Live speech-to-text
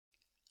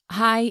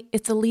Hi,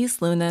 it's Elise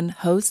Lunan,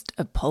 host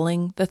of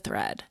Pulling the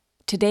Thread.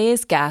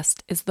 Today's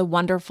guest is the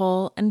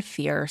wonderful and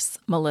fierce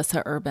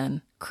Melissa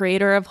Urban,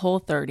 creator of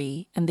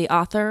Whole30 and the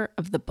author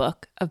of the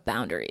Book of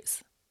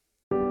Boundaries.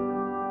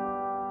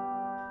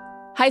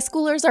 High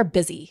schoolers are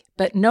busy,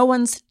 but no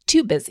one's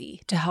too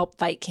busy to help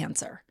fight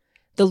cancer.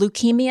 The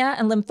Leukemia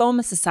and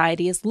Lymphoma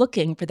Society is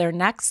looking for their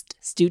next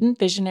Student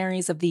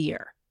Visionaries of the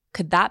Year.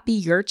 Could that be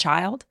your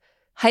child?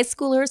 High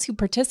schoolers who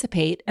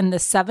participate in the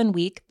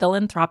 7-week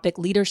philanthropic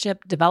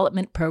leadership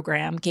development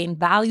program gain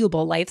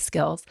valuable life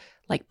skills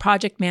like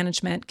project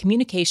management,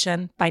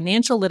 communication,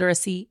 financial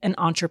literacy, and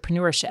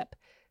entrepreneurship.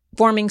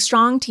 Forming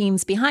strong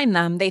teams behind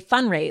them, they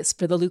fundraise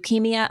for the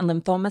Leukemia and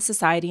Lymphoma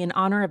Society in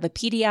honor of a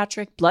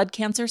pediatric blood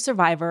cancer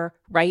survivor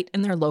right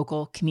in their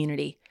local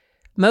community.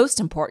 Most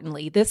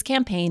importantly, this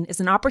campaign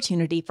is an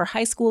opportunity for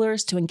high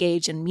schoolers to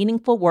engage in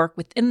meaningful work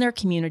within their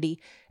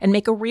community and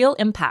make a real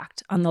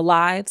impact on the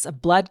lives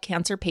of blood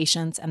cancer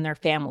patients and their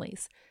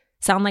families.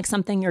 Sound like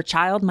something your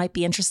child might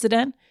be interested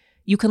in?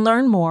 You can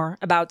learn more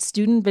about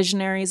Student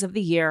Visionaries of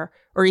the Year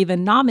or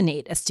even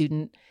nominate a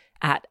student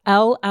at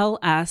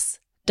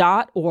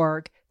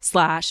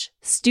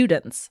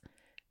lls.org/students.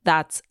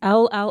 That's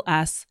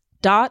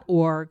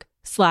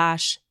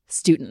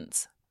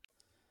lls.org/students.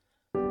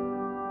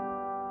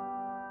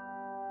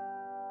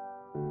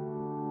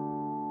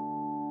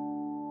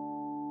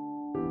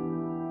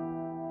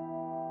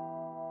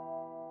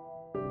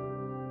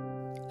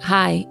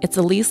 Hi, it's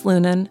Elise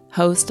Lunan,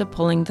 host of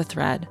Pulling the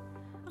Thread.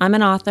 I'm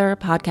an author,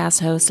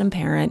 podcast host, and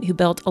parent who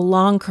built a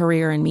long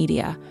career in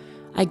media.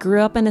 I grew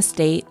up in a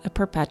state of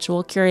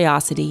perpetual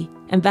curiosity,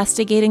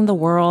 investigating the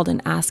world and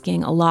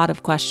asking a lot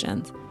of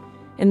questions.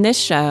 In this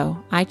show,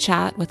 I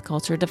chat with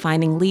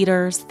culture-defining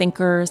leaders,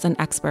 thinkers, and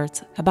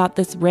experts about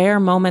this rare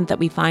moment that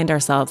we find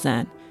ourselves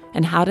in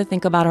and how to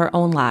think about our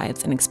own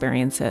lives and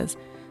experiences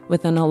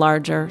within a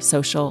larger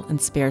social and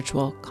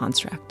spiritual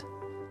construct.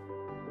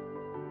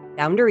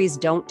 Boundaries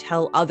don't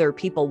tell other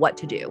people what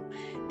to do.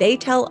 They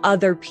tell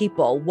other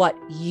people what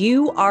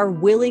you are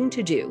willing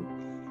to do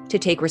to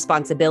take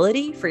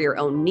responsibility for your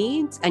own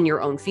needs and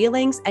your own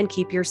feelings and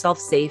keep yourself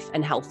safe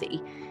and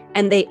healthy.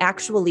 And they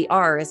actually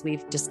are, as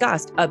we've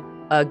discussed,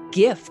 a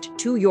gift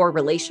to your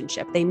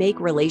relationship. They make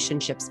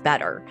relationships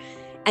better.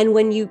 And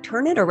when you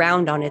turn it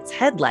around on its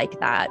head like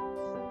that,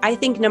 I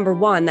think number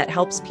one, that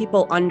helps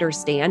people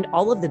understand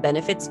all of the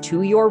benefits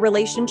to your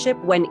relationship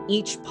when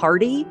each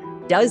party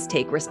does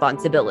take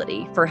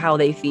responsibility for how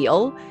they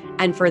feel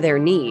and for their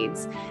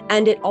needs.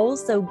 And it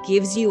also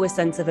gives you a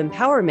sense of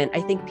empowerment. I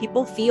think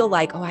people feel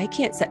like, oh, I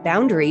can't set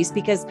boundaries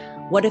because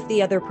what if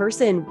the other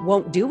person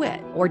won't do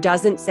it or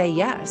doesn't say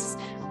yes?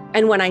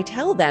 And when I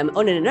tell them,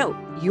 oh, no,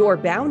 your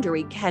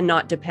boundary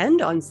cannot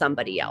depend on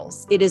somebody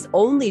else. It is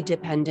only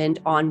dependent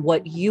on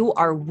what you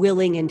are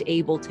willing and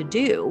able to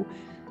do.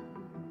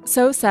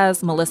 So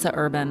says Melissa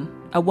Urban,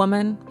 a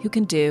woman who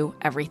can do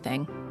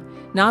everything.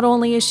 Not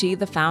only is she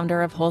the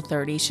founder of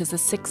Whole30, she's a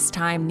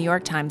 6-time New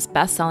York Times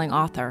bestselling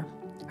author.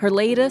 Her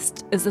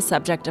latest is the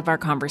subject of our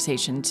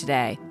conversation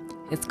today.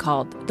 It's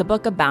called The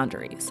Book of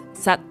Boundaries,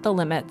 Set the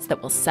Limits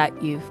That Will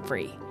Set You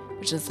Free,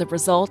 which is the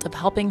result of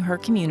helping her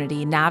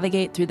community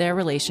navigate through their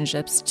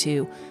relationships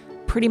to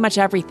pretty much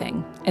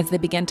everything as they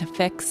begin to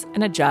fix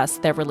and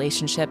adjust their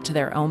relationship to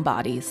their own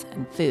bodies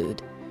and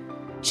food.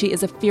 She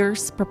is a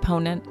fierce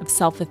proponent of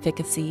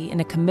self-efficacy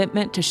and a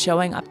commitment to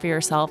showing up for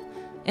yourself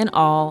in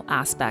all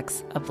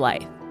aspects of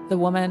life. The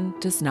woman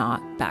does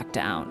not back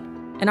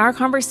down. In our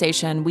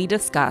conversation, we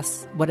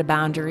discuss what a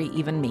boundary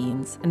even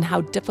means and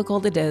how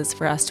difficult it is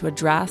for us to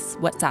address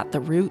what's at the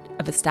root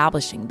of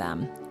establishing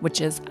them,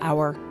 which is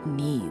our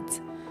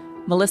needs.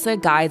 Melissa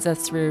guides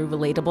us through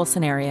relatable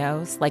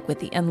scenarios, like with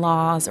the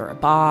in-laws or a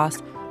boss,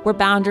 where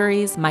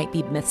boundaries might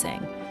be missing.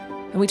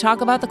 And we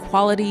talk about the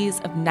qualities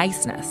of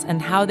niceness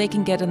and how they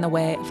can get in the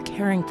way of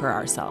caring for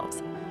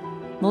ourselves.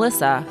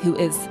 Melissa, who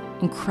is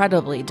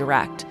incredibly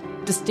direct,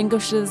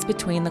 distinguishes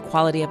between the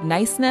quality of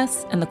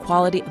niceness and the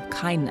quality of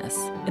kindness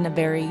in a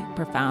very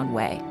profound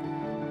way.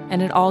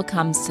 And it all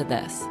comes to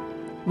this.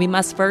 We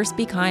must first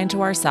be kind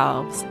to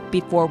ourselves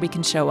before we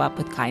can show up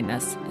with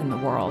kindness in the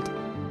world.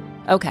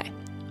 Okay,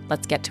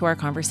 let's get to our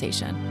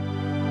conversation.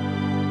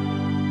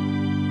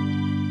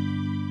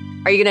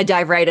 Are you going to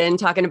dive right in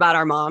talking about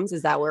our moms?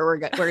 Is that where we're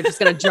just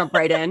going to jump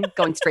right in,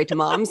 going straight to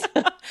moms?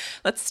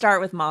 Let's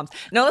start with moms.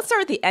 No, let's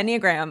start with the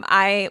Enneagram.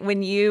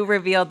 When you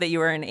revealed that you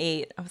were an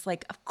 8, I was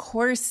like, of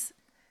course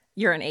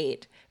you're an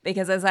 8.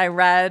 Because as I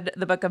read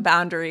the Book of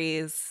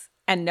Boundaries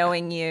and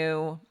knowing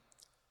you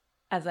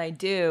as I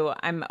do,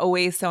 I'm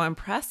always so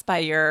impressed by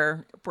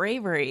your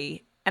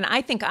bravery. And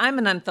I think I'm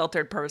an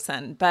unfiltered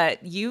person,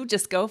 but you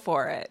just go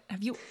for it.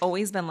 Have you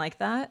always been like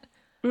that?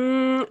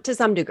 To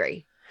some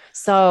degree.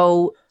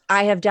 So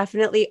I have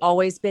definitely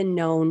always been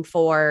known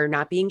for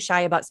not being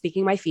shy about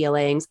speaking my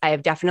feelings. I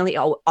have definitely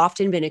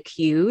often been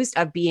accused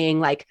of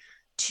being like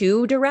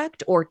too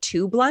direct or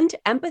too blunt.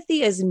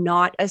 Empathy is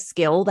not a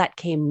skill that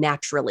came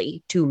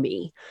naturally to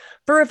me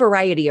for a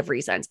variety of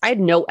reasons. I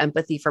had no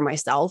empathy for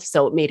myself,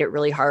 so it made it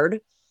really hard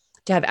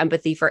to have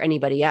empathy for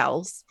anybody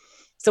else.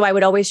 So I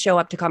would always show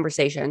up to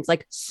conversations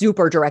like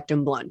super direct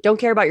and blunt. Don't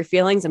care about your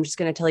feelings. I'm just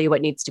going to tell you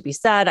what needs to be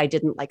said. I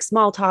didn't like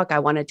small talk. I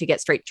wanted to get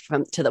straight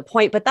to the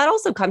point. But that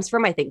also comes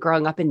from, I think,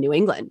 growing up in New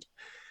England.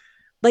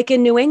 Like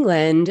in New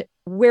England,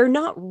 we're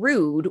not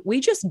rude.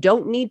 We just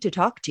don't need to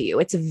talk to you.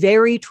 It's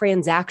very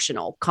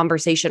transactional,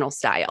 conversational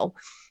style.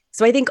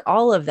 So I think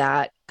all of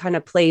that kind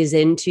of plays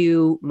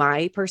into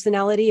my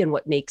personality and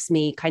what makes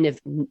me kind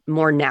of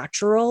more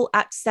natural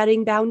at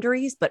setting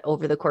boundaries. But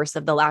over the course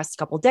of the last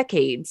couple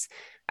decades,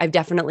 I've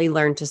definitely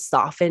learned to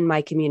soften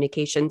my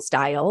communication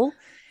style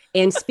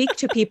and speak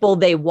to people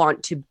the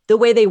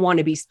way they want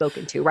to be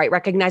spoken to, right?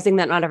 Recognizing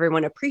that not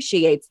everyone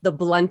appreciates the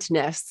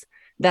bluntness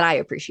that I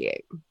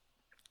appreciate.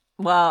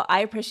 Well, I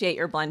appreciate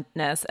your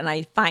bluntness and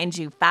I find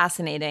you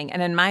fascinating.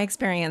 And in my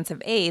experience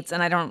of eights,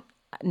 and I don't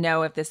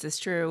know if this is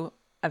true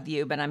of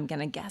you, but I'm going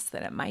to guess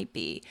that it might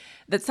be,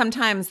 that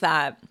sometimes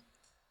that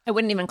I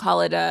wouldn't even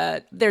call it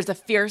there's a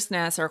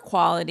fierceness or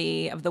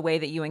quality of the way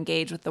that you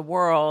engage with the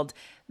world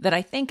that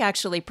I think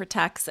actually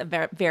protects a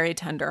very, very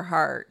tender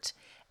heart.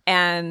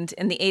 And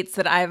in the eights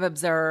that I've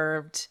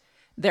observed,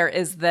 there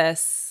is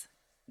this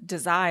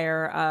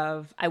desire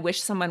of, I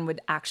wish someone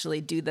would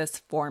actually do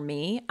this for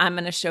me. I'm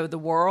going to show the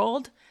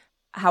world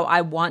how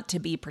I want to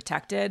be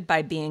protected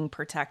by being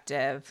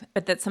protective.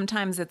 But that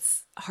sometimes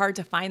it's hard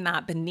to find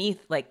that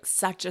beneath like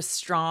such a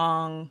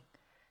strong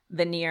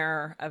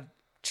veneer of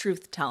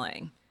truth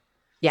telling.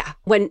 Yeah.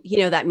 When,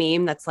 that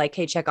meme that's like,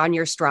 hey, check on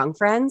your strong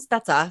friends.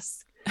 That's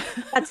us.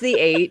 That's the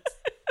eight.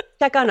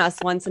 Check on us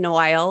once in a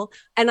while.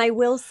 And I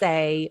will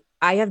say,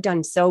 I have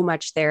done so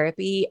much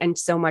therapy and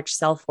so much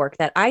self-work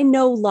that I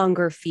no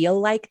longer feel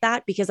like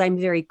that because I'm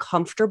very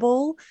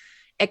comfortable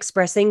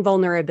expressing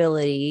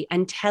vulnerability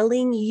and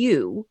telling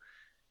you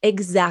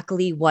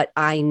exactly what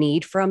I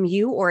need from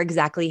you or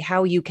exactly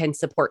how you can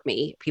support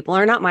me. People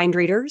are not mind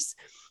readers.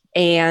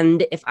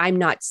 And if I'm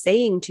not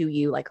saying to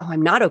you, like, oh,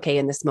 I'm not okay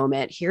in this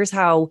moment, here's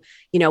how,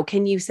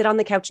 can you sit on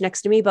the couch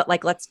next to me? But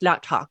like, let's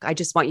not talk. I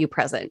just want you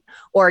present.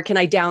 Or can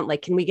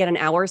we get an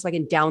hour so I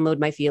can download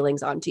my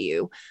feelings onto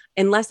you?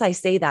 Unless I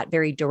say that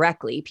very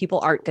directly, people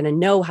aren't going to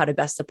know how to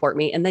best support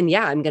me. And then,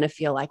 yeah, I'm going to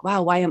feel like,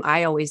 wow, why am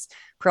I always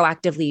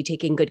proactively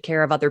taking good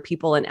care of other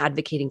people and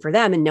advocating for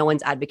them and no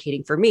one's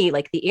advocating for me?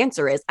 Like the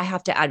answer is I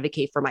have to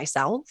advocate for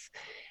myself.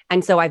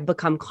 And so I've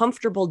become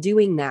comfortable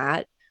doing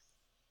that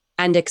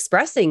and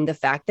expressing the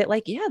fact that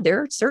like, yeah,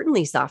 there are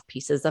certainly soft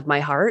pieces of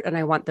my heart and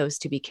I want those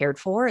to be cared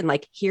for. And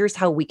like, here's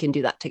how we can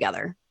do that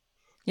together.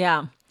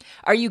 Yeah.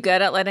 Are you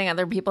good at letting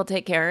other people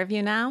take care of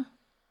you now?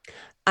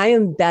 I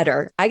am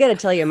better. I got to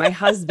tell you, my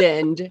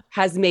husband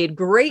has made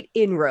great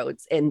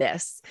inroads in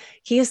this.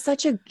 He's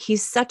such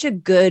a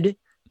good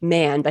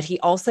man, but he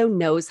also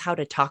knows how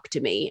to talk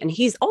to me. And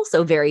he's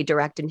also very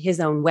direct in his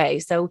own way.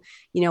 So,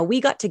 we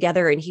got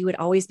together and he would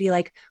always be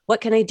like,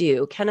 what can I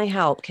do? Can I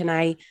help? Can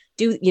I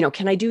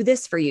do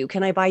this for you?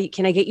 Can I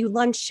get you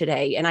lunch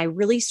today? And I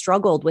really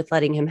struggled with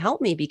letting him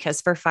help me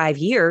because for 5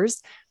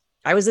 years,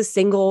 I was a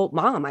single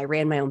mom. I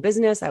ran my own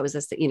business. I was,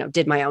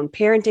 did my own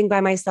parenting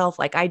by myself.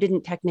 Like I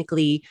didn't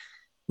technically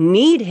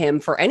need him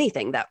for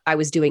anything that I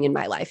was doing in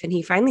my life. And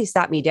he finally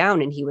sat me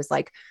down and he was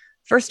like,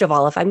 first of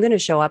all, if I'm going to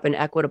show up in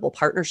equitable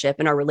partnership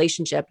in our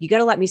relationship, you got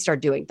to let me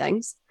start doing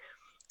things.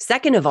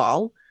 Second of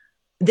all,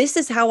 this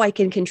is how I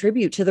can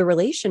contribute to the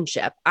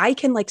relationship. I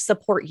can like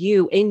support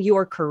you in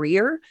your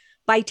career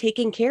by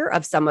taking care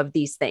of some of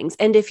these things.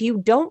 And if you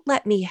don't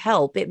let me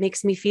help, it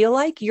makes me feel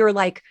like you're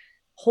like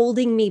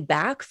holding me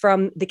back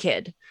from the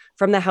kid,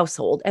 from the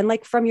household, and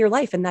like from your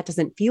life. And that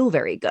doesn't feel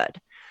very good.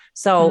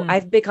 So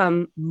I've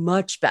become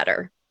much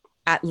better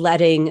at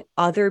letting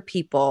other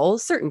people,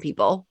 certain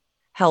people,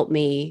 help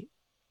me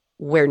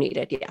where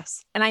needed.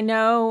 Yes. And I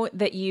know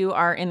that you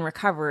are in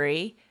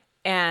recovery.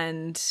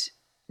 And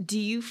do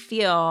you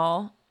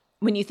feel,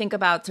 when you think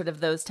about sort of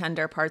those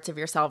tender parts of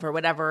yourself or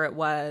whatever it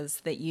was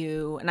that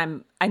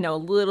I know a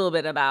little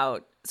bit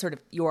about sort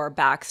of your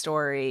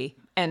backstory,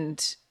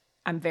 and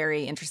I'm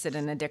very interested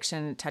in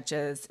addiction. It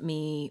touches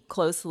me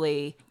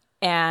closely.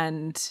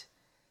 And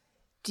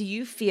do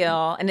you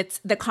feel, and it's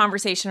the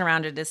conversation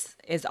around it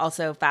is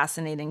also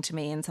fascinating to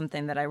me and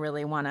something that I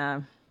really want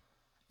to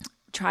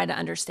try to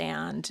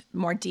understand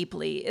more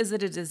deeply. Is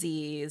it a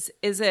disease?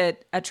 Is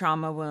it a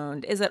trauma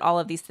wound? Is it all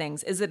of these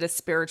things? Is it a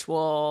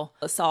spiritual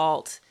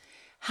assault?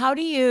 How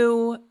do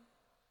you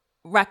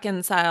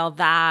reconcile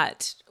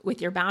that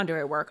with your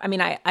boundary work? I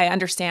mean, I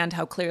understand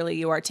how clearly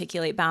you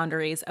articulate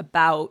boundaries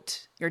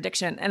about your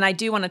addiction. And I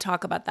do want to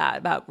talk about that,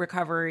 about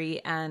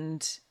recovery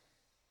and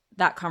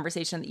that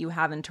conversation that you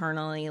have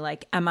internally.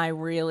 Like, am I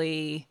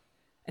really,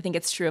 I think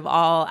it's true of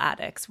all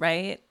addicts,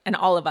 right? And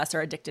all of us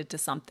are addicted to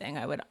something.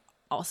 I would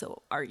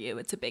also argue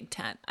it's a big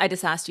tent. I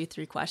just asked you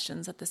 3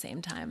 questions at the same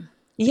time.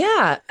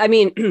 Yeah. I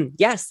mean,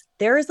 yes,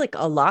 there is like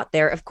a lot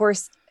there. Of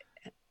course.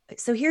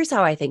 So here's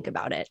how I think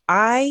about it.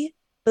 I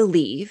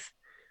believe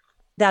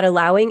that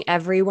allowing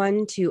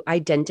everyone to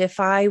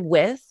identify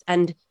with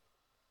and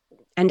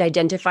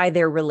identify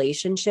their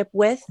relationship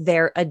with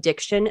their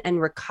addiction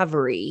and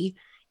recovery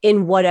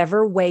in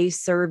whatever way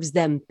serves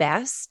them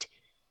best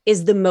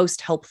is the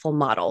most helpful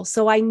model.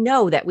 So I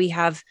know that we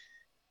have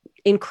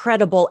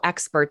incredible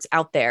experts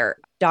out there.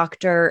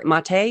 Dr.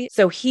 Mate.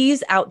 So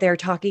he's out there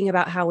talking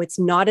about how it's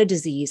not a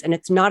disease and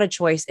it's not a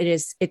choice.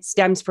 It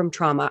stems from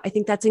trauma. I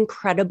think that's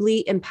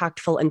incredibly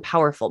impactful and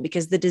powerful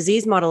because the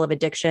disease model of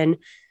addiction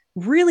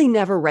really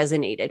never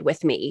resonated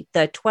with me.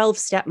 The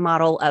 12-step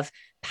model of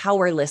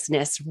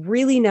powerlessness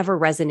really never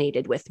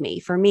resonated with me.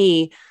 For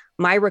me,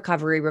 my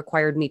recovery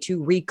required me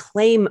to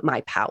reclaim my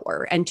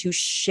power and to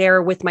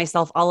share with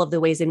myself all of the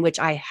ways in which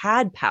I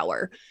had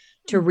power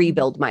to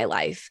rebuild my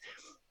life.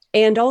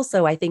 And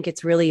also, I think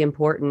it's really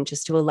important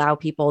just to allow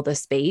people the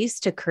space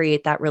to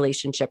create that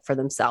relationship for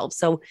themselves.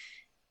 So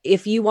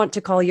if you want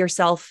to call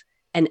yourself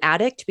an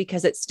addict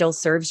because it still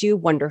serves you,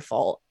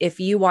 wonderful.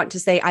 If you want to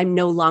say, I'm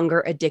no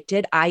longer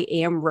addicted, I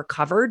am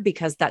recovered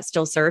because that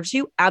still serves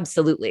you,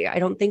 absolutely. I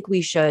don't think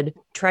we should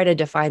try to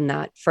define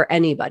that for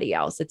anybody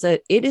else.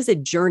 It is a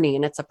journey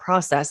and it's a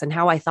process. And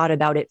how I thought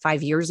about it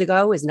 5 years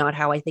ago is not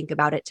how I think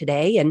about it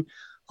today. And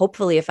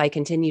hopefully, if I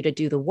continue to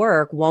do the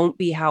work, won't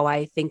be how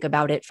I think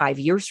about it 5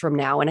 years from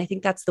now. And I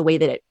think that's the way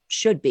that it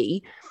should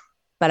be.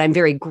 But I'm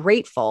very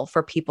grateful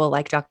for people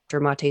like Dr.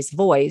 Mate's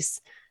voice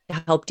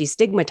to help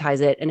destigmatize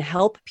it and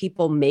help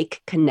people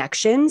make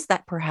connections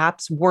that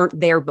perhaps weren't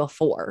there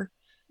before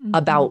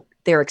about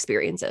their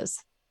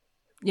experiences.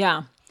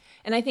 Yeah.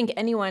 And I think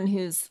anyone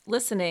who's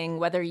listening,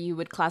 whether you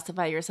would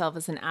classify yourself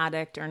as an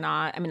addict or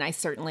not, I mean, I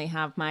certainly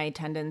have my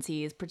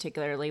tendencies,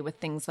 particularly with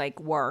things like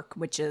work,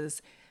 which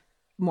is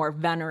more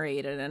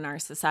venerated in our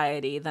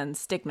society than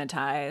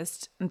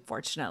stigmatized,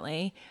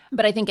 unfortunately.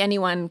 But I think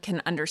anyone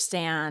can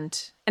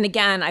understand. And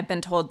again, I've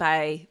been told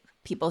by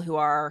people who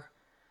are,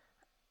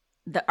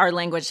 our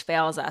language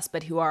fails us,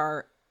 but who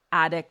are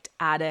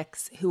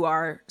addicts, who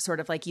are sort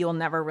of like, you'll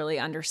never really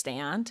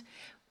understand.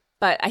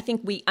 But I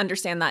think we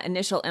understand that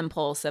initial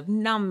impulse of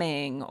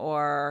numbing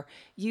or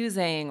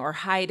using or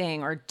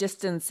hiding or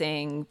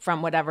distancing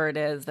from whatever it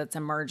is that's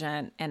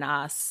emergent in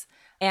us.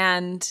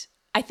 And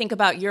I think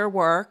about your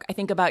work, I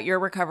think about your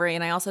recovery,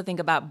 and I also think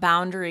about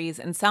boundaries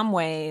in some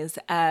ways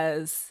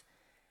as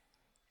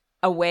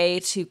a way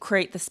to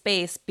create the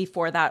space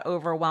before that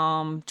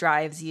overwhelm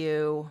drives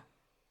you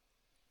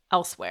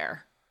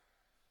elsewhere.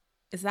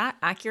 Is that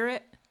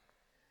accurate?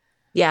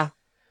 Yeah.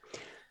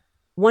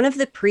 One of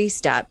the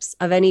pre-steps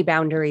of any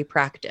boundary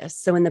practice.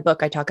 So in the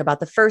book, I talk about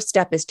the first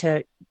step is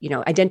to,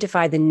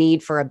 identify the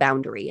need for a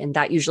boundary. And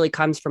that usually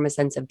comes from a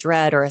sense of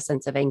dread or a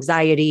sense of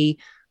anxiety.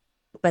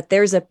 But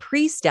there's a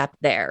pre-step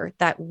there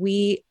that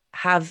we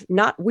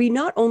not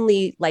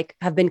only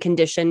have been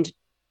conditioned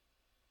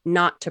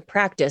not to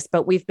practice,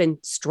 but we've been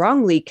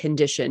strongly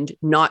conditioned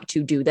not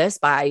to do this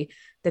by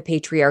the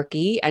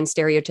patriarchy and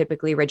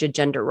stereotypically rigid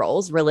gender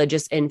roles,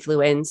 religious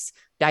influence,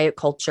 diet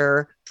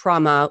culture,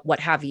 trauma,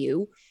 what have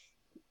you.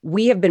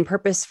 We have been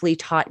purposefully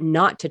taught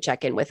not to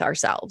check in with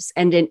ourselves,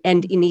 and in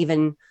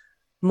even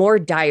more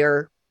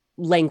dire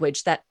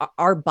language that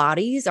our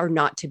bodies are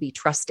not to be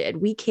trusted.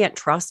 We can't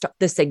trust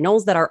the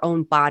signals that our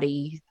own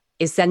body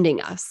is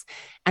sending us.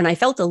 And I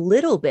felt a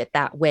little bit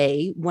that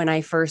way when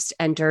I first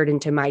entered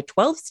into my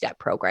 12-step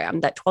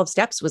program. That 12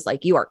 steps was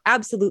like, you are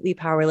absolutely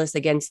powerless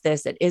against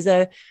this. It is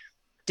a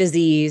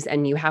disease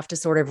and you have to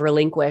sort of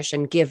relinquish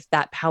and give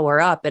that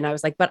power up. And I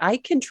was like, but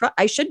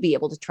I should be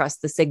able to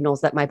trust the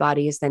signals that my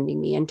body is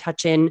sending me and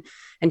touch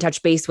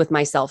base with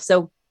myself.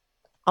 So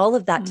all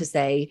of that to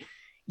say,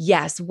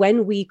 yes,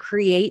 when we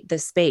create the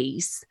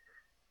space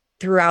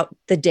throughout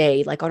the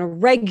day, like on a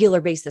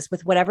regular basis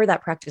with whatever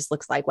that practice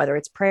looks like, whether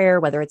it's prayer,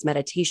 whether it's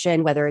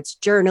meditation, whether it's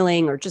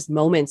journaling or just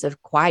moments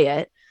of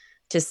quiet,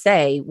 to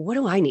say, what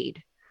do I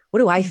need? What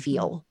do I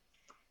feel?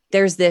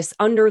 There's this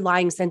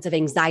underlying sense of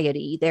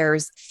anxiety.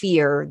 There's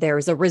fear.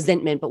 There's a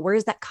resentment, but where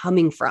is that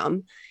coming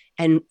from?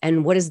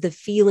 And what is the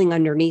feeling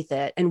underneath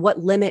it? And what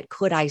limit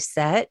could I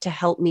set to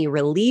help me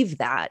relieve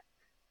that?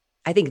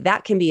 I think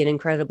that can be an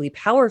incredibly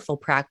powerful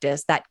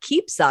practice that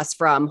keeps us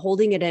from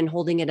holding it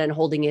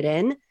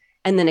in,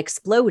 and then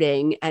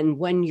exploding. And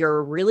when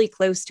you're really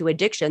close to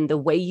addiction, the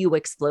way you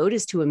explode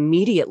is to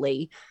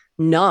immediately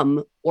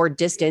numb or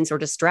distance or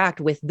distract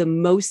with the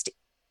most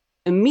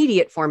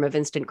immediate form of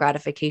instant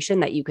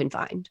gratification that you can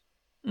find.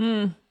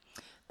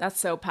 That's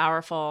so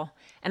powerful.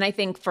 And I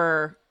think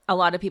for a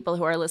lot of people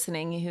who are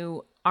listening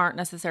who aren't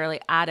necessarily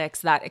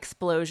addicts, that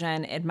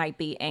explosion, it might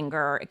be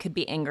anger. It could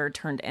be anger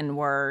turned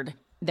inward.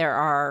 There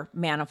are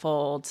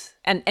manifold,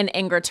 and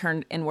anger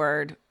turned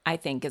inward, I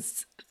think,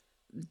 is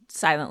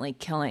silently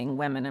killing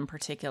women in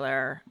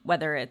particular,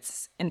 whether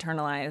it's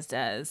internalized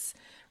as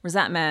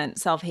resentment,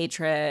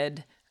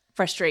 self-hatred,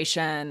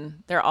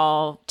 frustration. They're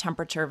all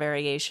temperature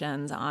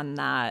variations on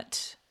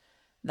that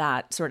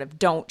sort of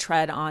don't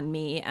tread on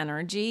me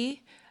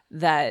energy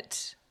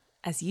that,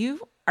 as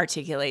you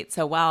articulate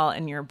so well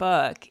in your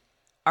book,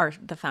 are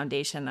the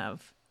foundation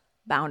of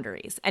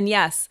boundaries. And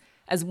yes,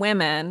 as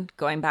women,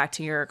 going back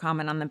to your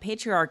comment on the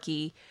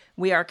patriarchy,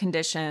 we are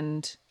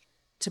conditioned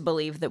to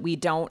believe that we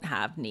don't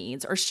have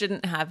needs or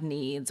shouldn't have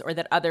needs, or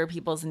that other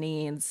people's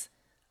needs,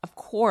 of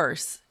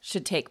course,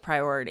 should take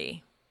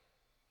priority.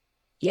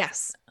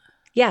 Yes.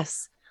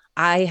 Yes.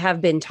 I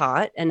have been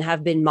taught and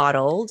have been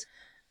modeled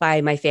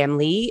by my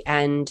family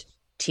and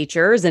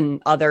teachers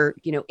and other,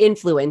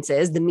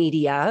 influences, the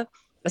media,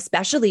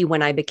 especially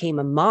when I became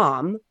a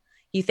mom.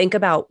 You think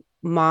about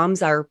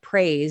moms are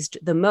praised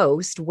the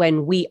most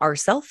when we are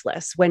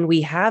selfless, when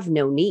we have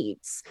no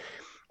needs.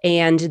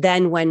 And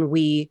then when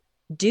we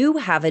do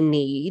have a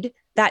need,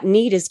 that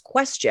need is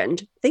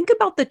questioned. Think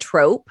about the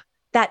trope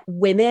that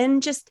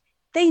women just,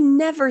 they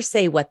never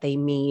say what they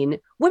mean.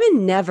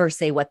 Women never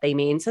say what they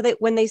mean. So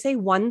that when they say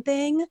one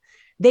thing,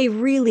 they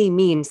really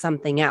mean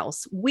something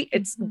else.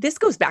 This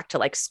goes back to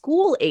like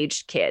school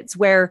aged kids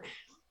where,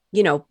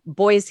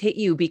 boys hit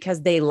you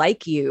because they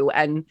like you,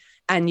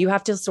 and you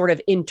have to sort of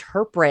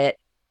interpret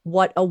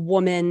what a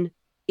woman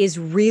is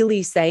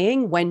really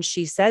saying when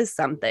she says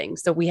something.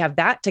 So we have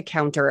that to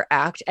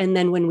counteract. And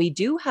then when we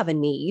do have a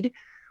need,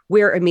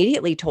 we're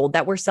immediately told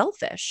that we're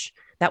selfish,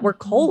 that we're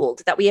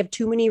cold, that we have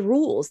too many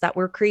rules, that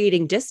we're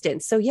creating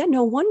distance. So yeah,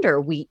 no wonder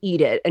we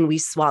eat it and we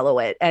swallow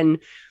it. And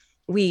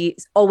we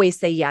always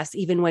say yes,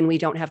 even when we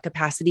don't have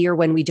capacity or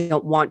when we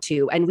don't want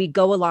to. And we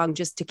go along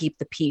just to keep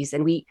the peace.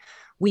 And we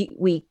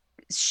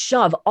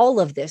shove all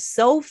of this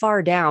so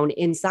far down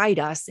inside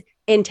us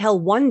until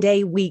one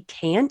day we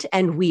can't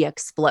and we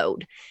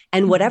explode.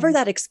 And whatever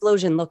that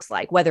explosion looks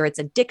like, whether it's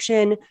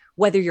addiction,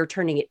 whether you're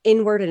turning it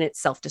inward and it's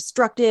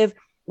self-destructive,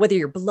 whether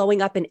you're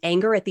blowing up in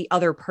anger at the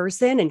other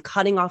person and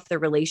cutting off the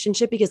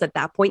relationship because at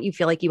that point you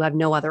feel like you have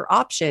no other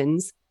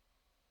options.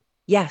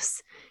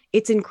 Yes,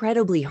 it's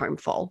incredibly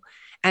harmful.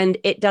 And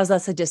it does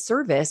us a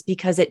disservice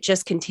because it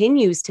just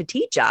continues to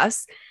teach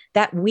us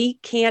that we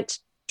can't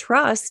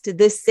trust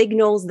the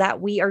signals that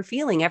we are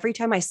feeling. Every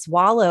time I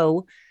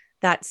swallow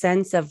that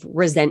sense of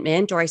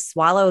resentment, or I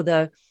swallow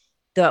the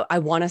I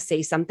want to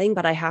say something,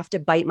 but I have to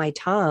bite my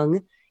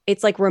tongue,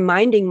 it's like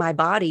reminding my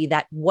body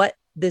that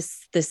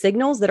the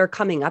signals that are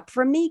coming up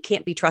from me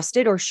can't be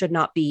trusted or should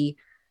not be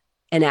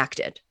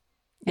enacted.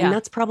 And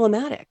that's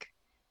problematic.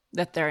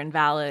 That they're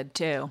invalid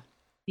too.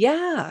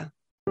 Yeah.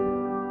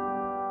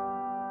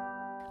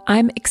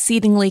 I'm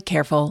exceedingly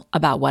careful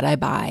about what I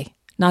buy.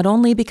 Not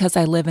only because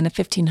I live in a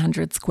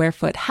 1,500 square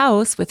foot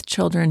house with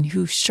children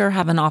who sure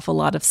have an awful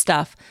lot of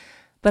stuff,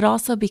 but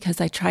also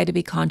because I try to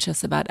be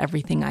conscious about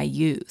everything I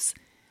use.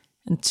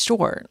 And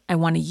sure, I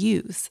want to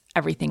use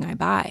everything I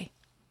buy.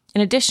 In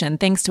addition,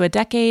 thanks to a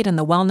decade in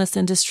the wellness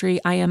industry,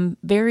 I am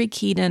very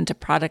keyed into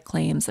product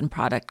claims and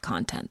product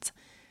content.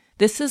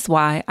 This is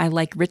why I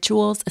like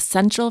Ritual's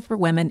Essential for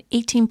Women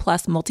 18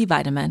 Plus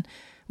multivitamin,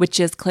 which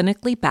is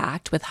clinically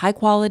backed with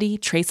high-quality,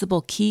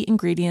 traceable key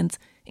ingredients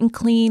in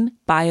clean,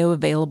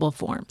 bioavailable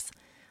forms.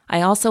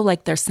 I also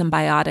like their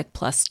Symbiotic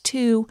Plus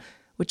 2,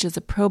 which is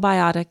a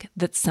probiotic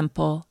that's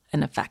simple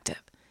and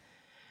effective.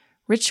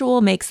 Ritual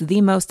makes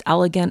the most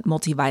elegant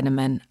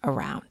multivitamin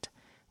around.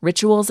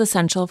 Ritual's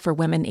Essential for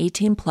Women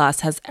 18 Plus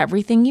has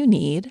everything you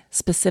need,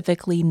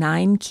 specifically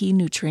 9 key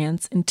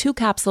nutrients in 2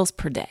 capsules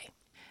per day.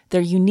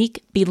 Their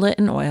unique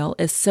beadlet oil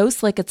is so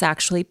slick it's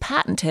actually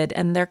patented,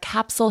 and their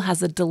capsule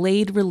has a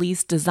delayed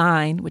release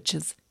design, which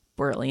is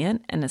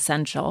brilliant and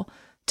essential,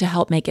 to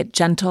help make it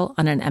gentle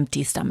on an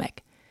empty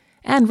stomach.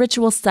 And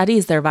Ritual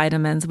studies their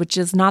vitamins, which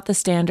is not the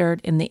standard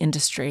in the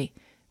industry.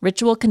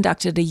 Ritual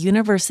conducted a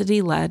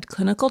university-led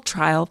clinical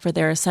trial for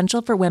their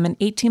Essential for Women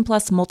 18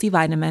 Plus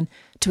multivitamin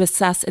to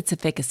assess its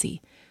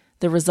efficacy.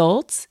 The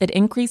results? It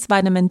increased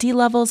vitamin D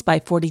levels by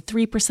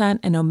 43%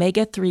 and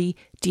omega-3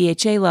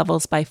 DHA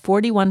levels by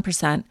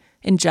 41%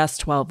 in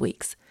just 12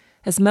 weeks.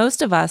 As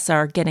most of us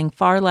are getting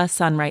far less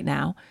sun right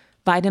now,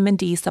 vitamin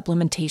D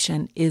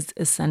supplementation is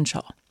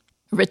essential.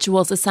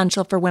 Ritual's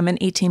Essential for Women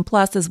 18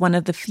 Plus is one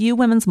of the few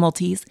women's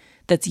multis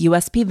that's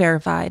USP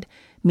verified,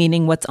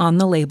 meaning what's on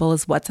the label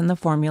is what's in the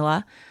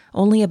formula.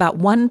 Only about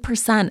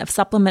 1% of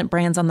supplement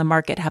brands on the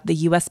market have the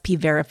USP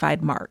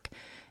verified mark.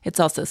 It's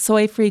also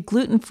soy-free,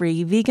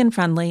 gluten-free,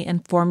 vegan-friendly,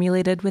 and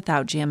formulated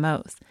without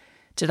GMOs.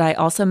 Did I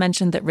also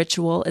mention that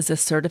Ritual is a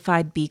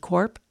certified B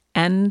Corp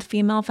and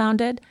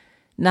female-founded?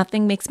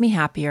 Nothing makes me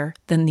happier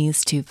than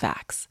these 2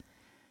 facts.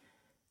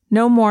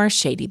 No more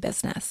shady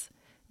business.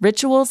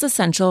 Ritual's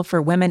Essential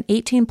for Women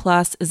 18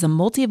 Plus is a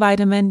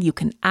multivitamin you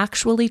can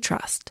actually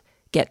trust.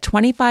 Get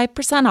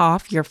 25%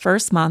 off your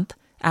first month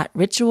at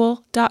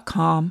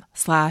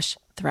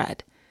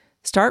ritual.com/thread.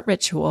 Start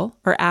Ritual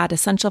or add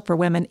Essential for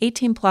Women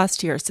 18 Plus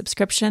to your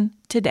subscription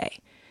today.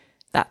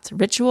 That's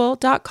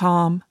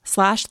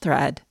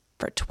ritual.com/thread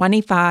for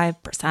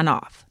 25%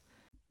 off.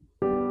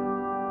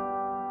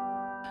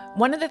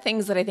 One of the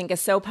things that I think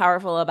is so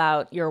powerful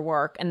about your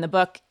work and the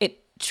book,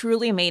 it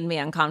truly made me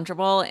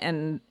uncomfortable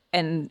in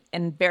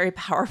very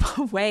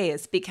powerful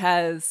ways,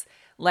 because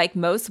like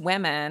most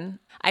women,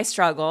 I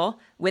struggle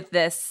with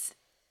this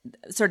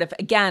sort of,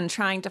 again,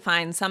 trying to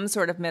find some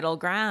sort of middle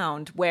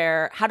ground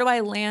where, how do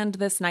I land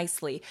this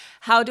nicely?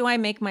 How do I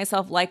make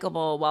myself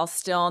likable while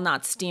still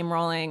not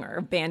steamrolling or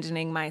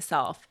abandoning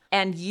myself?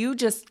 And you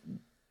just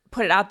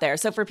put it out there.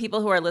 So for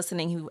people who are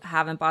listening who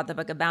haven't bought the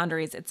Book of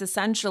Boundaries, it's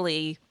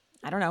essentially,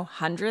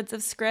 hundreds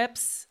of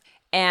scripts,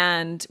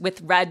 and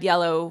with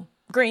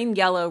green,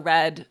 yellow,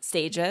 red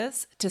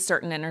stages to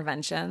certain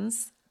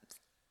interventions.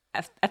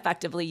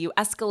 effectively you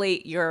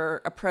escalate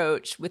your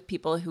approach with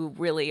people who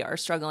really are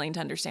struggling to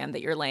understand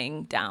that you're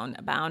laying down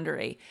a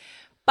boundary.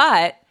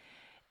 But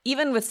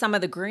even with some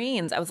of the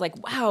greens, I was like,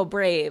 wow,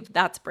 brave.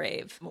 That's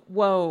brave.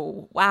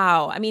 Whoa,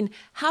 wow. I mean,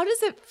 how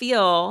does it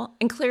feel?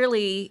 And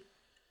clearly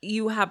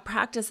you have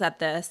practice at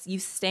this. You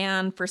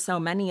stand for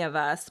so many of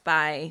us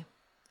by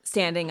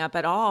standing up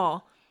at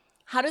all.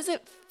 How does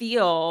it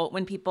feel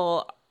when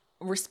people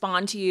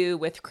respond to you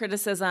with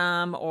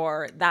criticism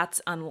or that's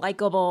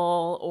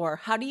unlikable? Or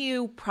how do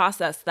you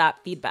process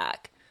that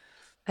feedback?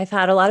 I've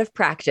had a lot of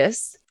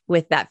practice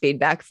with that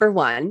feedback, for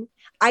one.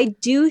 I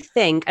do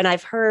think, and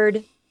I've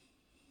heard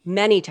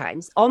many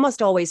times,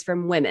 almost always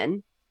from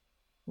women,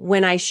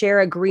 when I share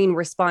a green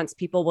response,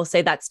 people will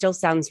say that still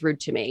sounds rude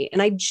to me.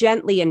 And I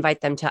gently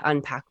invite them to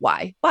unpack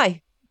why.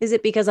 Why? Is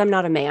it because I'm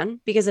not a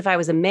man? Because if I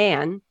was a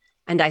man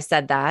and I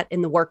said that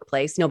in the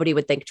workplace, nobody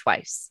would think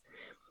twice.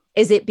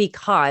 Is it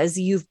because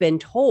you've been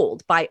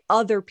told by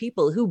other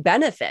people who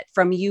benefit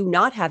from you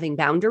not having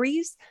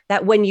boundaries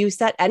that when you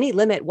set any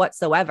limit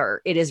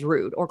whatsoever, it is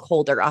rude or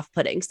cold or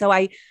off-putting? So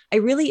I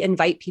really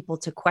invite people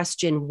to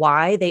question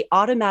why they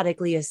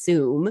automatically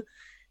assume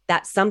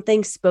that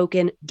something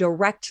spoken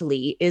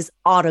directly is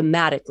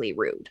automatically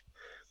rude.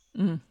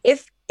 Mm.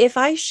 If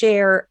I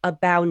share a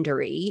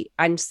boundary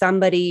and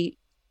somebody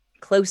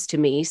close to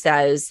me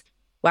says,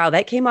 wow,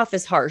 that came off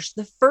as harsh,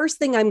 the first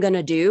thing I'm going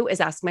to do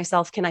is ask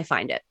myself, can I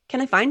find it?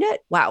 Can I find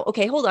it? Wow.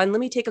 Okay, hold on. Let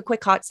me take a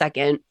quick hot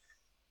second.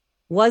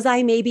 Was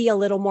I maybe a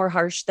little more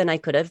harsh than I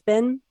could have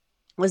been?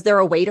 Was there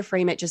a way to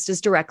frame it just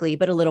as directly,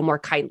 but a little more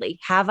kindly?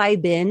 Have I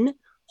been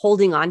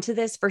holding on to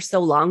this for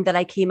so long that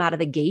I came out of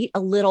the gate a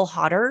little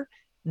hotter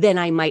than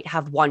I might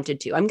have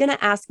wanted to? I'm going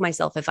to ask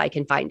myself if I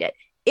can find it.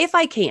 If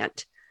I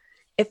can't,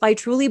 if I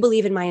truly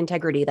believe in my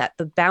integrity that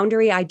the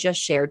boundary I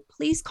just shared,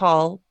 please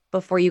call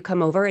before you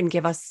come over and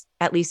give us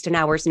at least an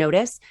hour's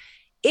notice.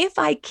 If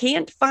I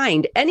can't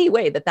find any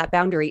way that that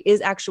boundary is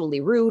actually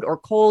rude or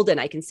cold,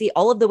 and I can see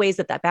all of the ways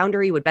that that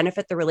boundary would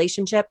benefit the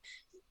relationship,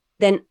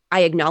 then I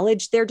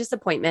acknowledge their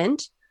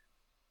disappointment.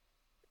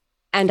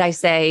 And I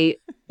say,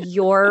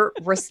 your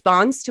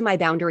response to my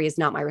boundary is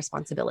not my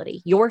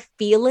responsibility. Your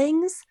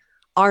feelings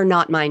are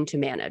not mine to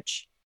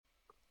manage.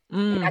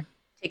 That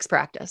takes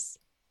practice.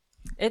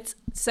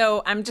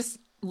 So I'm just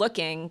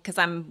looking because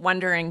I'm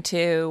wondering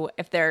too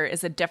if there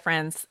is a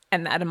difference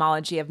in the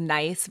etymology of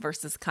nice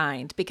versus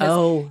kind,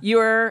 because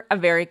you're a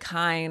very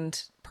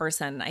kind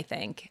person, I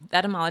think. The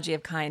etymology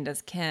of kind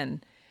is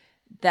kin.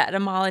 The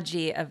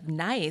etymology of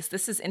nice,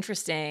 this is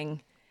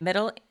interesting.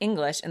 Middle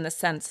English in the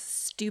sense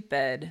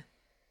stupid,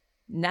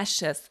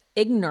 nescious,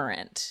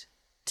 ignorant,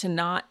 to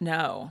not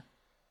know.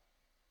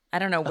 I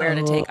don't know where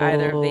to take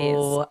either of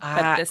these,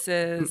 but this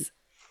is...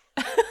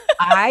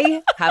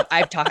 I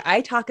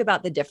talk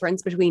about the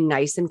difference between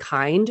nice and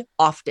kind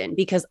often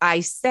because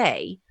I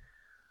say,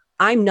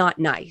 I'm not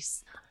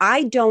nice.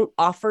 I don't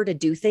offer to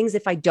do things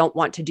if I don't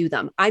want to do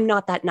them. I'm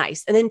not that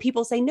nice. And then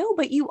people say, no,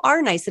 but you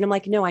are nice. And I'm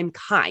like, no, I'm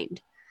kind.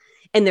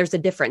 And there's a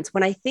difference.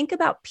 When I think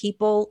about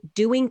people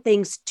doing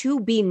things to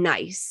be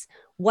nice,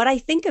 what I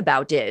think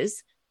about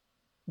is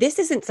this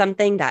isn't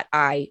something that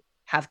I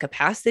have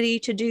capacity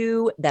to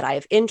do, that I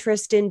have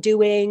interest in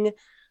doing,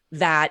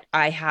 that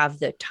I have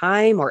the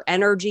time or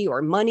energy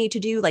or money to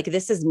do. Like,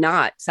 this is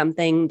not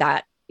something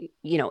that,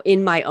 you know,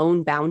 in my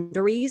own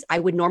boundaries, I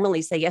would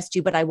normally say yes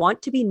to, but I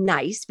want to be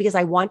nice because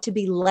I want to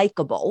be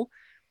likable.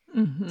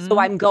 Mm-hmm. So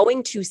I'm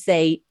going to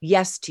say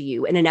yes to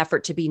you in an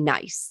effort to be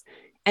nice.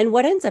 And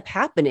what ends up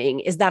happening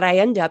is that I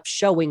end up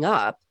showing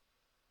up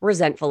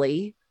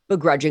resentfully,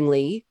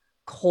 begrudgingly,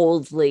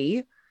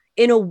 coldly,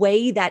 in a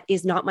way that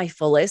is not my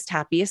fullest,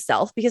 happiest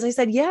self because I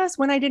said yes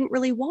when I didn't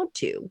really want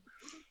to.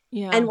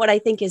 Yeah. And what I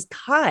think is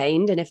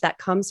kind, and if that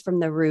comes from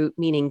the root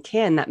meaning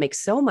kin, that makes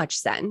so much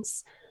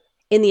sense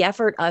in the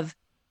effort of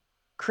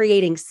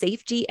creating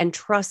safety and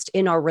trust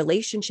in our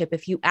relationship.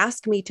 If you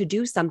ask me to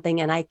do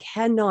something and I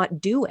cannot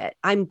do it,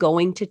 I'm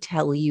going to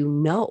tell you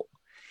no.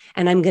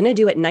 And I'm going to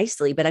do it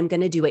nicely, but I'm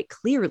going to do it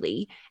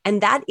clearly.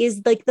 And that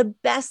is like the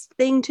best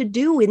thing to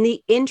do in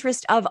the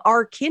interest of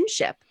our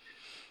kinship.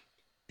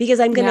 Because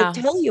I'm going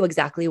to tell you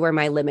exactly where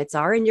my limits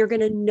are. And you're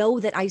going to know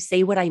that I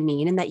say what I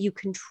mean and that you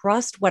can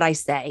trust what I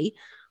say.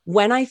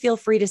 When I feel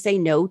free to say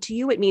no to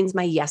you, it means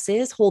my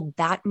yeses hold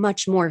that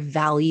much more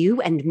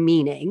value and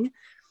meaning.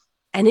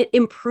 And it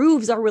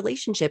improves our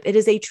relationship. It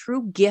is a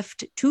true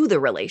gift to the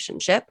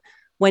relationship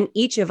when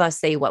each of us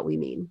say what we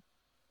mean.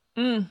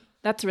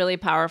 That's really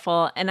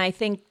powerful. And I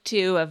think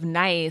too of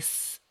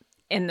nice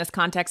in this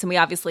context, and we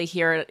obviously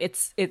hear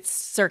it's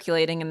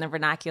circulating in the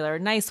vernacular,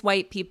 nice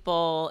white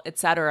people,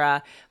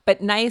 etc.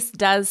 But nice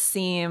does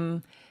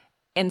seem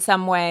in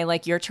some way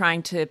like you're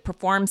trying to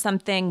perform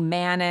something,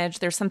 manage.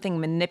 There's something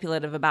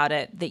manipulative about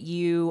it, that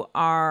you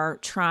are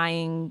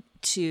trying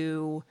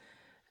to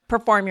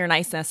perform your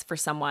niceness for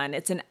someone.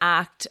 It's an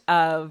act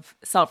of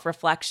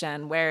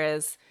self-reflection,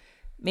 whereas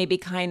maybe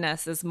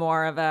kindness is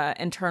more of an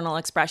internal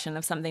expression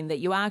of something that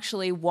you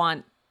actually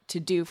want to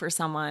do for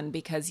someone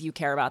because you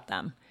care about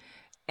them.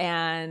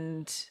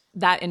 And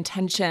that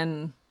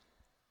intention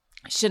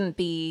shouldn't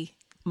be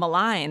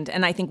maligned.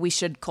 And I think we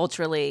should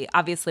culturally,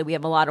 obviously, we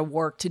have a lot of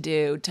work to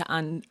do to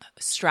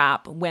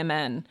unstrap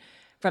women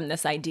from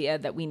this idea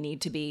that we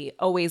need to be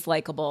always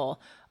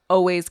likable,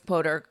 always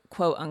quote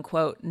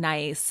unquote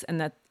nice, and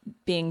that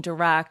being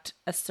direct,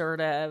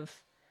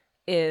 assertive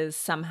is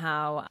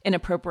somehow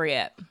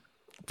inappropriate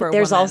for a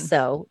There's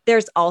woman.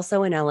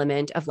 also an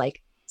element of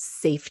like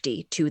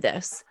safety to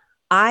this.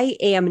 I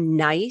am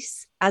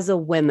nice as a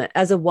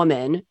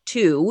woman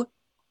to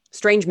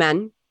strange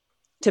men,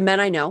 to men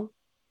I know,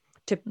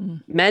 to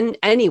men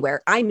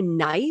anywhere. I'm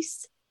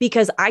nice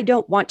because I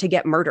don't want to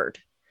get murdered,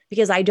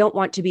 because I don't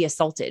want to be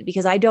assaulted,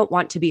 because I don't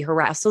want to be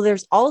harassed. So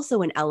there's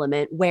also an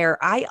element where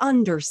I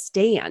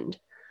understand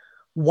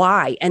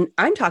why. And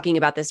I'm talking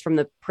about this from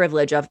the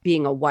privilege of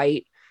being a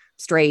white,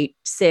 straight,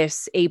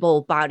 cis,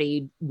 able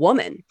bodied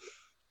woman.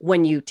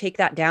 When you take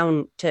that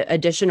down to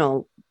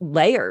additional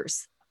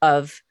layers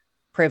of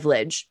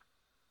privilege,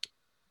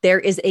 there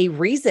is a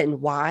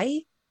reason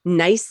why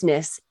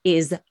niceness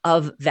is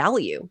of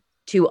value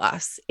to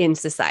us in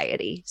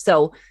society.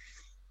 So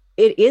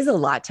it is a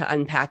lot to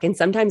unpack. And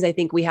sometimes I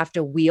think we have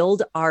to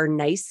wield our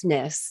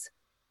niceness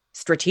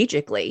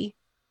strategically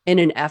in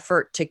an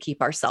effort to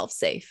keep ourselves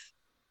safe.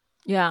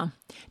 Yeah.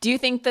 Do you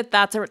think that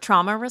that's a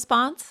trauma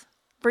response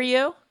for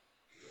you?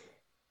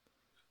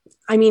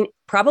 I mean,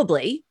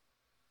 probably,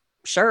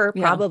 sure,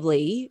 Yeah.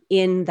 probably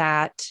in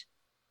that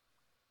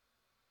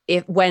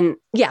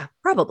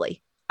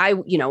probably.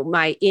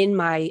 In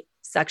my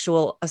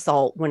sexual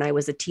assault when I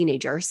was a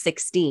teenager,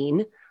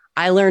 16,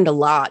 I learned a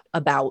lot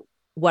about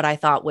what I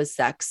thought was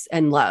sex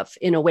and love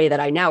in a way that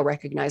I now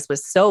recognize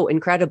was so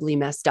incredibly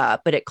messed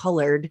up, but it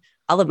colored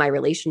all of my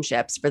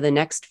relationships for the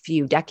next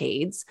few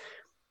decades.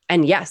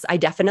 And yes, I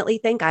definitely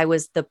think I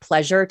was the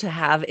pleasure to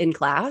have in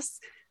class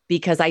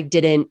because I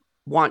didn't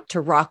want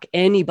to rock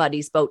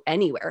anybody's boat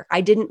anywhere.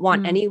 I didn't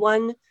want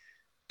anyone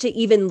to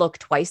even look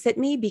twice at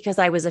me because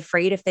I was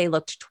afraid if they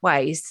looked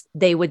twice,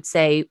 they would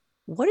say,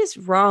 "What is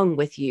wrong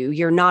with you?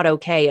 You're not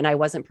okay." And I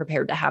wasn't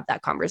prepared to have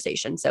that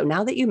conversation. So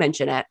now that you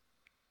mention it,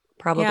 Yeah.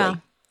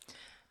 probably.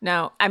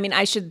 No, I mean,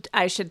 I should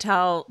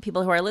tell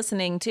people who are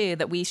listening too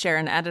that we share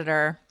an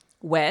editor,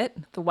 Wit,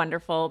 the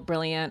wonderful,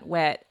 brilliant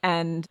Wit.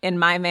 And in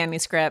my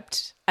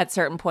manuscript, at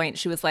certain point,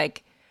 she was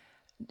like,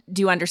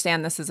 "Do you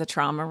understand this is a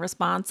trauma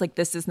response? Like,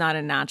 this is not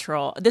a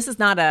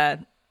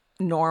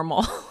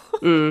normal,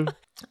 Mm.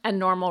 a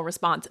normal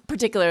response,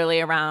 particularly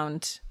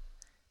around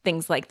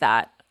things like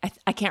that."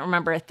 I can't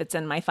remember if it's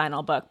in my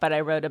final book, but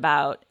I wrote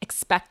about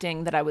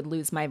expecting that I would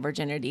lose my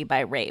virginity by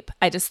rape.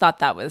 I just thought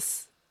that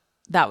was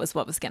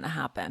what was going to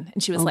happen.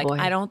 And she was Oh like,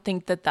 "I boy. don't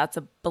think that that's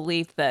a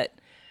belief that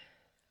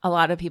a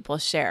lot of people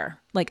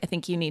share. Like, I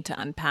think you need to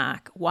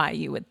unpack why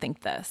you would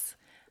think this."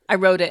 I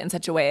wrote it in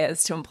such a way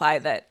as to imply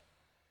that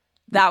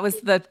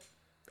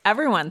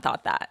everyone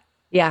thought that.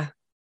 Yeah.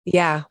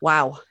 Yeah.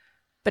 Wow.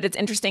 But it's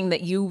interesting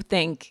that you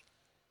think,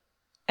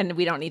 and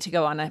we don't need to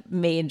go on a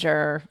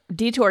major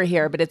detour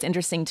here, but it's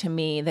interesting to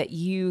me that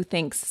you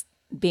think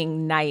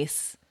being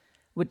nice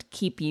would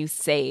keep you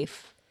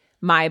safe.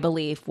 My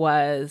belief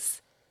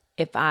was,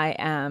 if I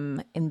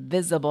am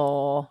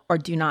invisible or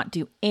do not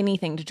do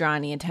anything to draw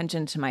any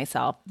attention to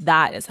myself,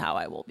 that is how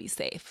I will be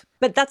safe.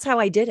 But that's how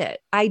I did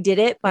it. I did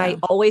it by Yeah.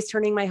 always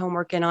turning my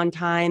homework in on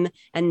time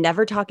and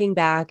never talking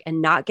back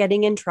and not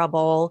getting in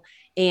trouble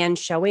and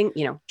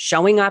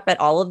showing up at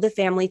all of the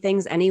family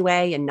things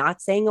anyway and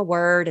not saying a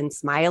word and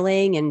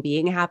smiling and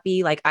being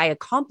happy. Like I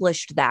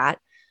accomplished that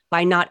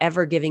by not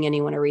ever giving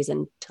anyone a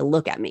reason to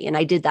look at me. And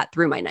I did that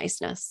through my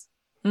niceness,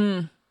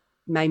 Mm,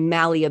 my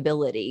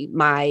malleability,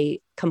 my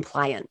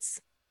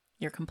compliance.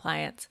 your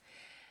compliance.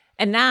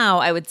 And now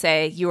I would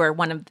say you are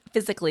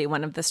physically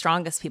one of the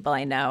strongest people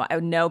I know. I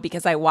know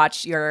because I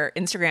watch your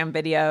Instagram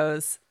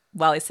videos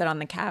while I sit on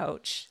the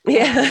couch.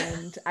 Yeah.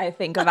 And I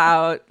think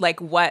about like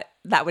what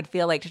that would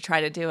feel like to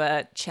try to do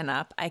a chin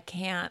up. I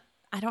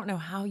don't know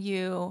how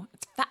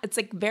it's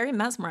like very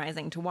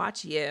mesmerizing to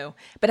watch you.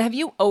 But have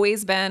you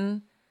always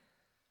been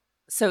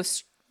so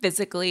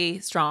physically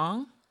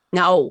strong?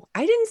 No,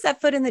 I didn't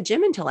set foot in the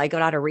gym until I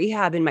got out of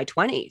rehab in my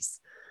 20s.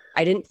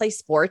 I didn't play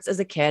sports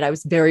as a kid. I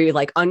was very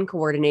like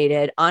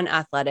uncoordinated,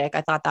 unathletic. I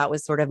thought that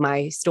was sort of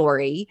my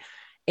story.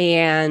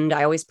 And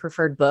I always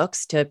preferred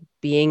books to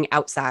being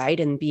outside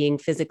and being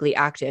physically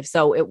active.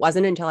 So it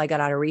wasn't until I got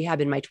out of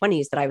rehab in my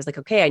 20s that I was like,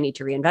 okay, I need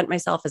to reinvent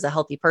myself as a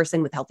healthy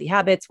person with healthy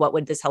habits. What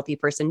would this healthy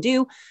person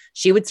do?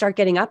 She would start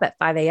getting up at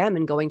 5 a.m.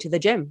 and going to the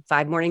gym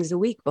 5 mornings a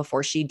week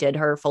before she did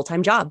her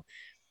full-time job.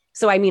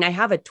 So, I mean, I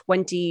have a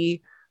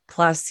 20+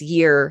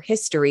 year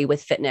history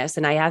with fitness,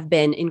 and I have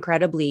been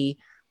incredibly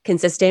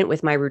consistent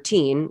with my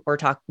routine.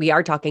 We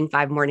are talking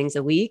 5 mornings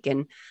a week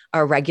and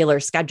a regular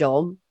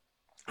schedule.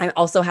 I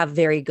also have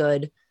very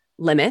good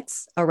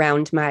limits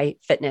around my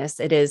fitness.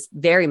 It is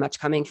very much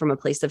coming from a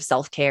place of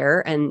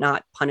self-care and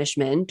not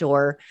punishment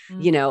or,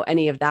 Mm.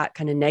 any of that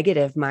kind of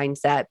negative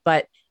mindset.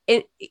 But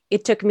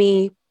it took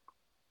me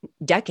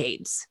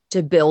decades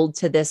to build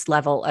to this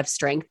level of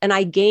strength. And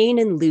I gain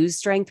and lose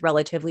strength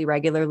relatively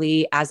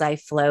regularly as I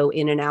flow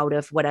in and out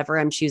of whatever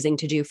I'm choosing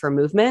to do for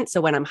movement.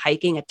 So when I'm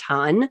hiking a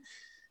ton,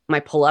 my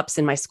pull-ups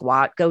and my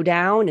squat go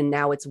down, and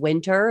now it's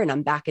winter and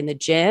I'm back in the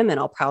gym, and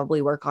I'll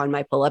probably work on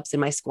my pull-ups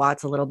and my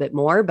squats a little bit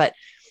more. But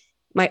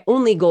my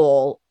only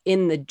goal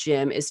in the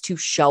gym is to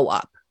show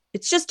up.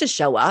 It's just to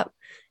show up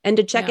and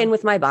to check in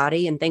with my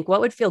body and think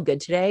what would feel good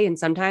today. And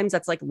sometimes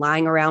that's like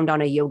lying around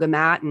on a yoga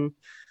mat and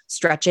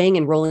stretching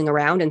and rolling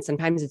around. And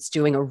sometimes it's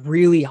doing a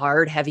really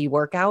hard, heavy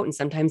workout. And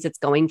sometimes it's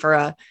going for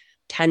a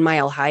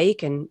 10-mile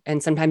hike. And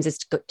sometimes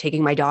it's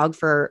taking my dog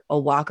for a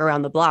walk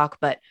around the block.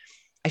 But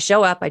I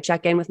show up, I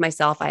check in with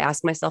myself. I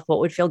ask myself what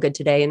would feel good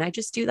today. And I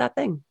just do that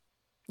thing.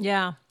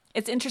 Yeah.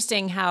 It's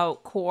interesting how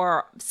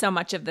core so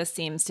much of this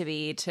seems to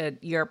be to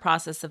your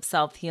process of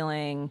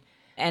self-healing.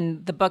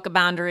 And the Book of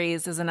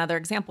Boundaries is another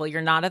example.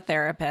 You're not a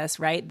therapist,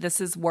 right?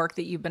 This is work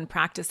that you've been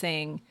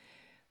practicing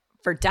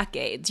for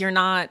decades. You're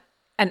not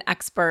an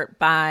expert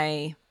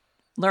by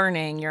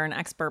learning, you're an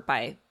expert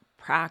by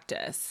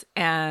practice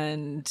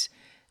and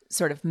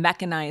sort of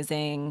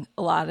mechanizing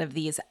a lot of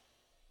these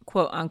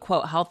quote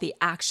unquote healthy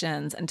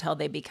actions until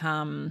they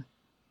become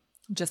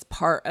just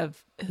part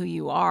of who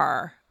you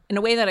are in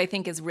a way that I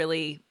think is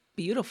really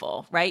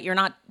beautiful, right? You're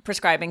not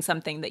prescribing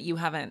something that you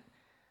haven't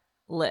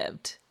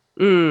lived.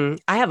 I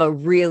have a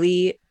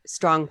really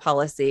strong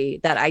policy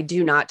that I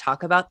do not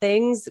talk about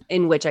things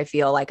in which I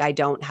feel like I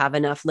don't have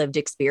enough lived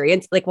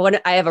experience. Like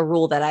I have a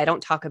rule that I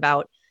don't talk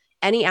about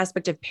any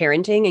aspect of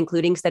parenting,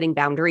 including setting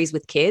boundaries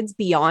with kids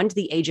beyond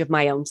the age of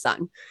my own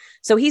son.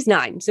 So he's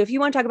 9. So if you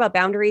want to talk about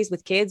boundaries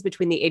with kids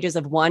between the ages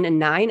of 1 and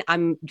 9,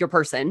 I'm your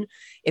person.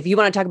 If you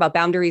want to talk about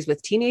boundaries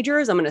with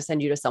teenagers, I'm going to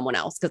send you to someone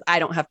else because I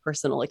don't have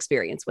personal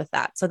experience with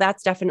that. So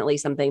that's definitely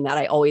something that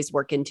I always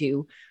work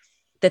into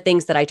the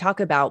things that I talk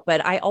about.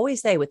 But I always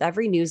say with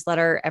every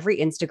newsletter, every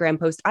Instagram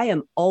post, I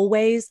am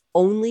always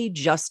only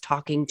just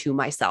talking to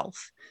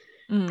myself.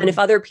 And if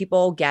other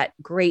people get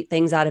great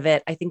things out of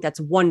it, I think that's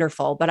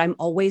wonderful. But I'm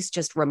always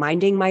just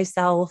reminding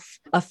myself,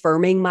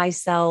 affirming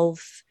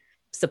myself,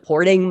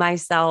 supporting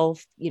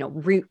myself,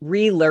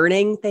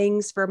 relearning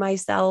things for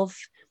myself.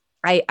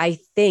 I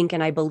think,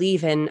 and I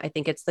believe in, I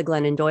think it's the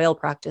Glennon Doyle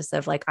practice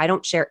of like, I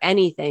don't share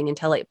anything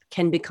until it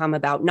can become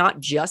about not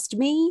just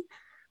me,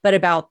 but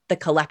about the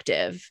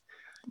collective.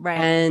 Right.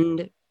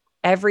 And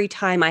every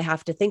time I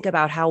have to think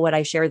about how would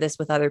I share this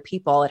with other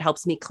people, it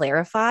helps me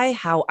clarify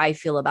how I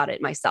feel about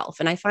it myself.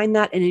 And I find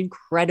that an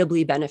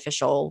incredibly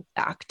beneficial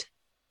act.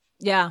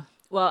 Yeah.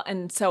 Well,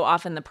 and so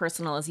often the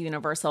personal is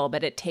universal,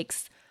 but it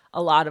takes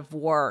a lot of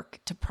work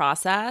to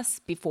process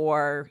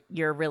before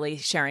you're really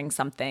sharing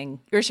something.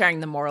 You're sharing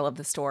the moral of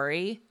the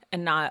story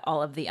and not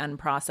all of the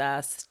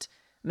unprocessed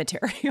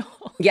material.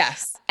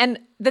 Yes. And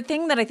the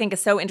thing that I think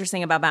is so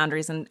interesting about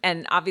boundaries,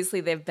 and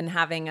obviously they've been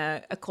having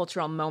a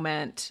cultural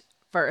moment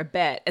for a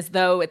bit, as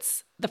though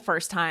it's the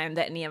first time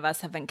that any of us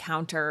have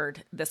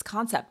encountered this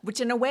concept, which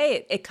in a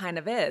way it kind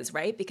of is,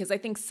 right? Because I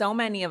think so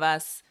many of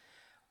us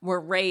were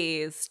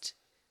raised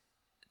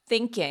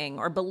thinking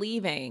or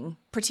believing,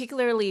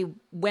 particularly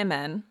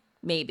women,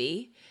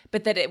 maybe,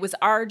 but that it was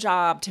our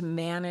job to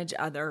manage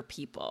other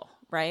people,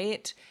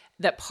 right?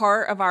 That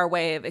part of our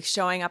way of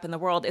showing up in the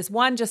world is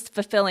one, just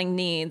fulfilling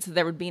needs.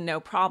 There would be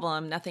no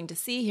problem, nothing to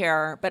see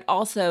here, but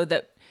also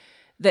that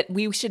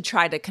we should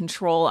try to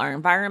control our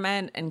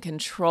environment and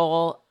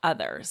control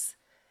others.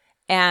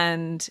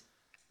 And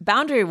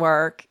boundary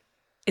work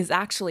is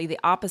actually the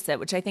opposite,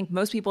 which I think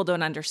most people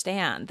don't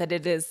understand, that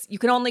it is, you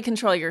can only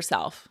control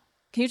yourself.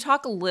 Can you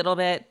talk a little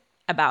bit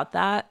about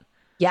that?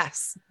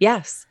 Yes.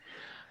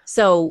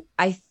 So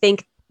I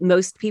think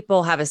most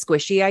people have a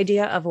squishy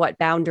idea of what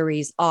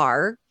boundaries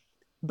are.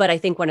 But I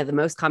think one of the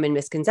most common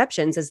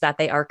misconceptions is that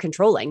they are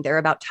controlling. They're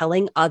about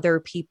telling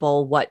other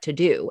people what to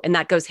do. And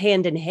that goes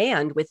hand in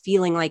hand with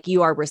feeling like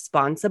you are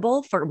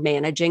responsible for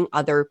managing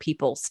other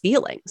people's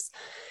feelings.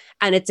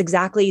 And it's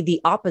exactly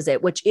the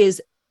opposite, which is,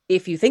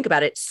 if you think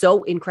about it,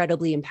 so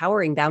incredibly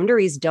empowering.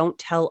 Boundaries don't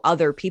tell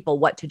other people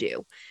what to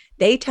do.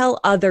 They tell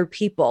other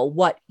people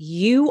what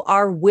you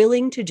are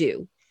willing to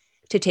do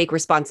to take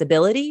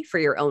responsibility for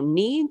your own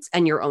needs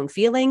and your own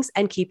feelings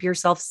and keep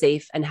yourself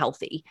safe and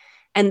healthy.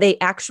 And they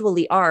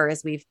actually are,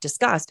 as we've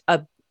discussed,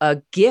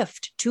 a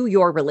gift to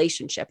your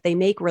relationship. They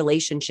make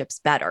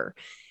relationships better.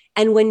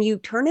 And when you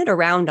turn it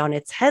around on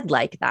its head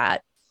like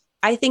that,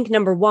 I think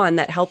number one,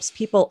 that helps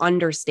people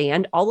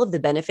understand all of the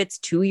benefits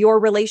to your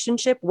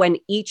relationship when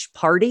each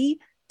party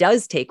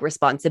does take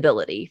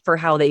responsibility for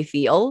how they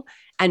feel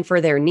and for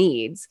their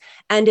needs.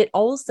 And it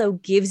also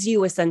gives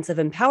you a sense of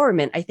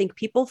empowerment. I think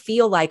people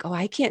feel like, oh,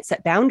 I can't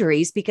set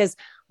boundaries because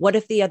what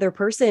if the other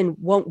person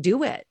won't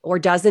do it or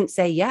doesn't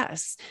say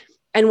yes?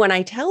 And when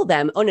I tell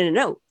them, oh,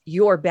 no,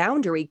 your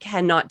boundary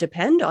cannot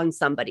depend on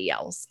somebody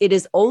else. It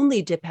is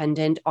only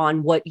dependent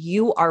on what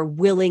you are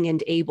willing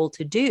and able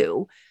to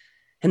do.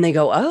 And they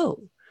go,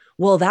 oh,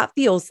 well, that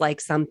feels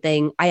like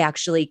something I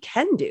actually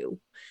can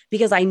do.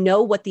 because I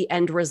know what the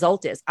end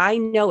result is. I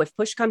know if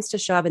push comes to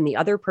shove and the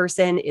other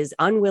person is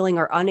unwilling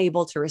or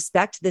unable to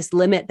respect this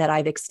limit that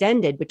I've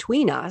extended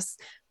between us,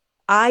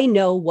 I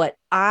know what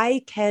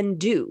I can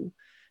do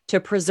to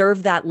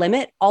preserve that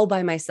limit all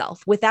by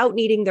myself without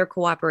needing their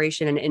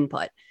cooperation and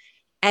input.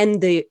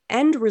 And the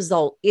end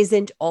result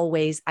isn't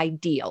always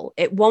ideal.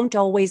 It won't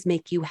always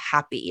make you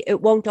happy. It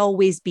won't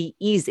always be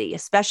easy,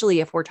 especially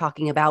if we're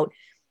talking about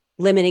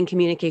limiting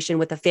communication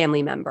with a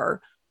family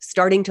member,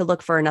 starting to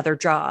look for another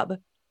job,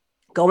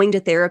 going to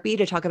therapy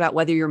to talk about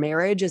whether your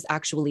marriage is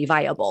actually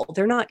viable.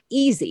 They're not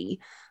easy,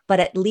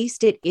 but at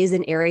least it is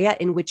an area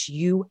in which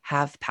you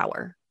have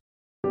power.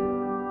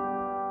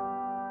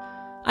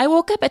 I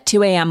woke up at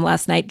 2 a.m.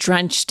 last night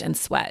drenched in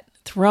sweat,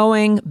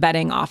 throwing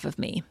bedding off of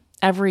me.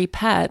 Every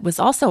pet was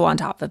also on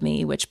top of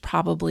me, which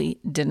probably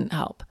didn't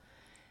help.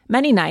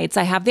 Many nights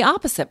I have the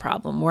opposite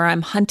problem, where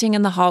I'm hunting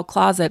in the hall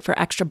closet for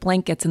extra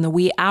blankets in the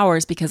wee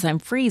hours because I'm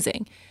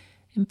freezing.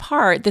 In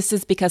part, this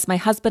is because my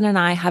husband and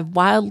I have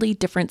wildly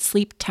different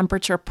sleep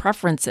temperature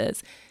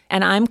preferences,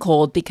 and I'm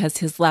cold because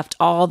he's left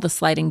all the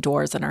sliding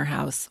doors in our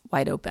house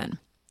wide open.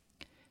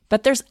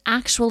 But there's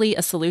actually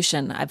a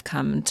solution I've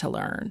come to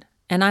learn.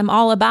 And I'm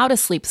all about a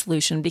sleep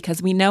solution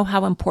because we know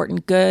how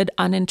important good,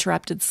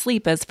 uninterrupted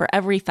sleep is for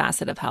every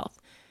facet of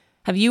health.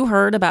 Have you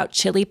heard about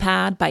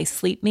ChiliPad by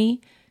SleepMe?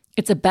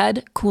 It's a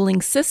bed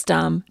cooling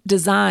system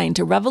designed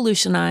to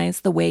revolutionize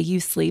the way you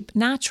sleep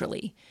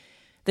naturally.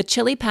 The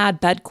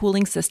ChiliPad bed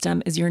cooling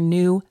system is your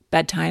new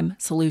bedtime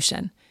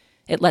solution.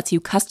 It lets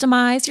you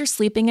customize your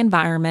sleeping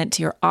environment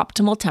to your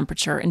optimal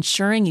temperature,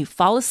 ensuring you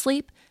fall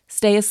asleep,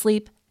 stay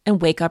asleep,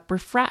 and wake up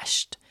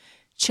refreshed.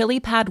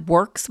 ChiliPad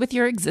works with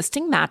your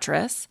existing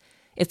mattress.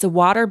 It's a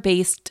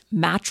water-based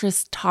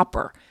mattress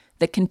topper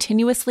that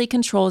continuously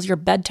controls your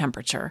bed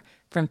temperature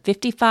from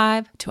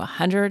 55 to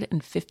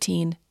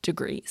 115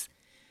 degrees.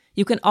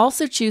 You can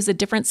also choose a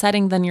different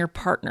setting than your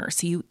partner,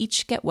 so you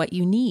each get what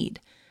you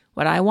need.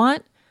 What I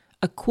want?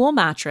 A cool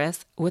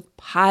mattress with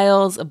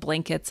piles of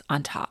blankets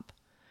on top.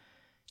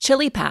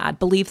 ChiliPad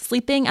believes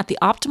sleeping at the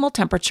optimal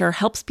temperature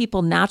helps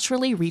people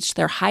naturally reach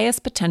their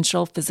highest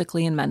potential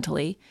physically and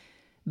mentally.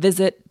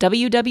 Visit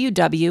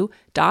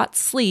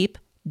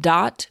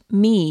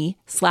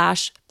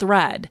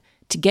www.sleep.me/thread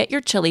to get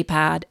your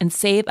ChiliPad and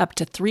save up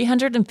to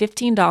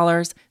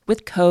 $315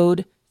 with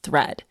code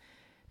THREAD.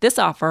 This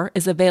offer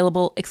is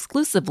available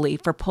exclusively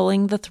for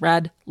Pulling the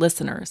Thread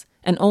listeners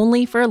and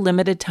only for a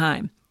limited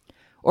time.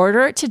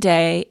 Order it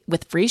today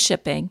with free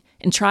shipping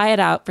and try it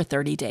out for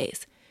 30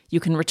 days.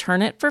 You can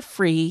return it for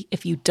free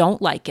if you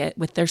don't like it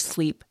with their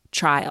sleep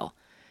trial.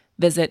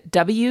 Visit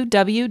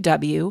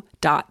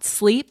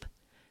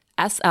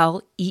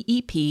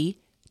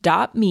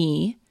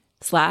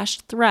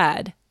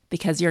www.sleep.me/thread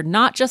because you're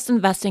not just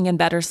investing in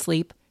better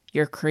sleep,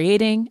 you're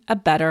creating a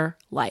better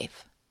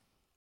life.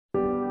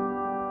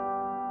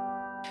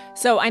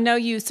 So I know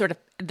you sort of,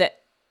 the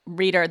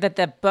reader, that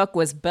the book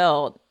was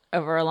built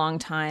over a long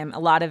time, a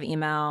lot of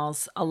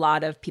emails, a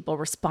lot of people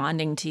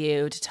responding to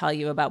you to tell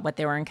you about what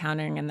they were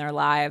encountering in their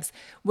lives.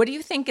 What do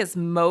you think is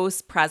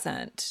most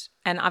present?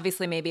 And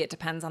obviously maybe it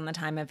depends on the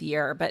time of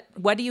year, but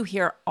what do you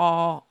hear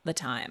all the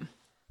time?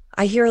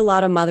 I hear a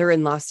lot of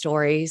mother-in-law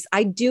stories.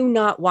 I do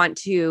not want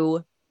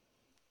to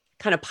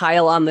kind of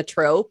pile on the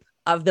trope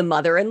of the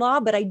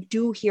mother-in-law, but I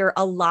do hear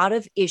a lot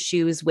of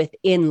issues with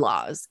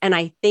in-laws. And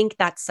I think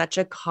that's such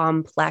a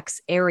complex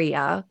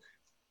area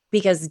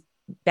because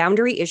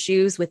boundary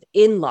issues with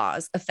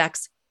in-laws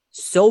affects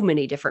so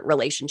many different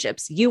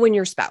relationships. You and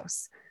your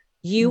spouse,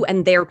 you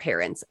and their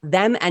parents,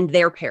 them and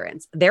their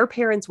parents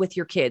with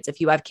your kids. If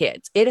you have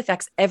kids, it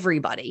affects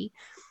everybody.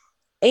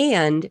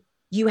 And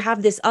you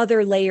have this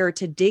other layer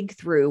to dig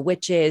through,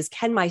 which is,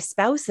 can my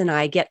spouse and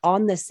I get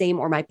on the same,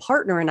 or my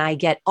partner and I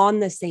get on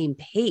the same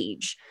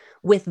page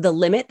with the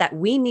limit that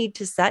we need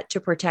to set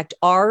to protect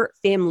our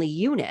family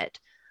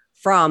unit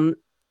from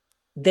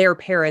their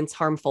parents'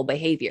 harmful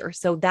behavior?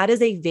 So that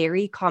is a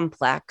very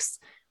complex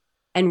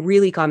and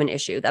really common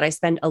issue that I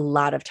spend a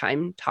lot of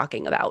time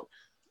talking about.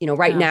 You know,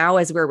 right now,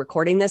 as we're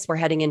recording this, we're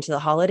heading into the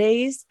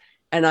holidays,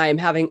 and I'm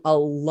having a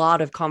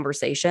lot of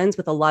conversations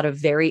with a lot of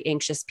very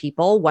anxious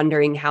people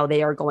wondering how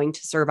they are going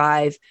to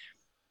survive,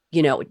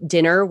 you know,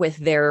 dinner with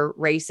their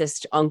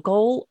racist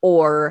uncle,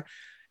 or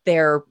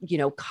their, you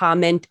know,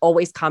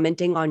 always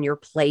commenting on your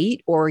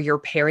plate or your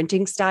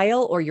parenting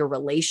style or your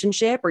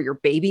relationship or your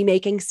baby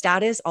making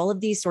status. All of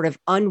these sort of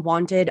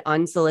unwanted,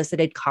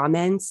 unsolicited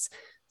comments,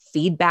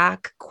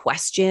 feedback,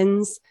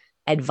 questions,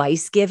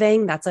 advice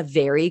giving. That's a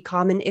very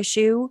common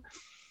issue.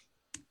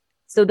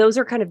 So those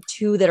are kind of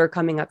two that are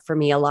coming up for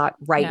me a lot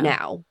right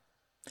now.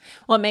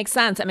 Well, it makes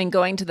sense. I mean,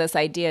 going to this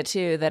idea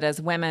too, that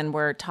as women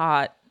we're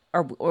taught,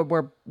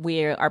 or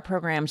we are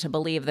programmed to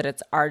believe that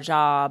it's our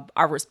job,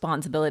 our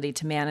responsibility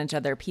to manage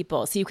other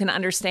people. So you can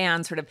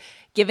understand sort of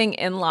giving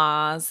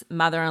in-laws,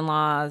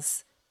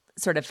 mother-in-laws,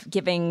 sort of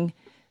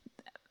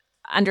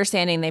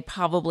understanding they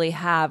probably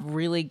have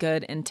really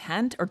good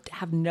intent or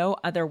have no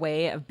other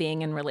way of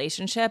being in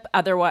relationship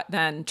other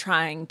than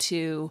trying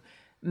to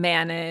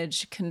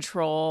manage,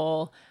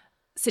 control,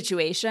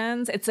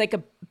 situations. It's like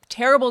a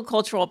terrible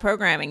cultural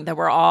programming that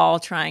we're all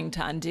trying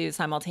to undo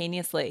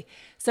simultaneously.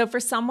 So for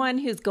someone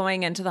who's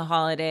going into the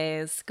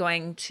holidays,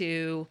 going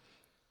to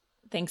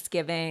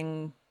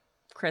Thanksgiving,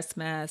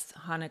 Christmas,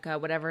 Hanukkah,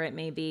 whatever it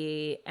may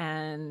be,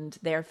 and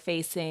they're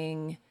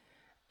facing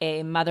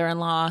a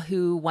mother-in-law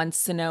who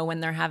wants to know when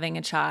they're having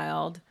a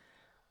child,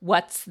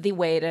 what's the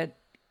way to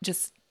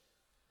just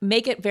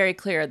make it very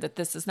clear that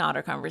this is not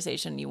a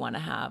conversation you want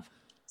to have?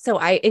 So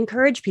I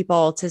encourage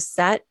people to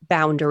set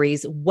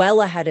boundaries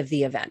well ahead of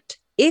the event.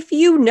 If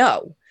you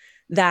know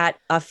that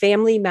a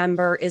family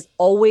member is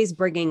always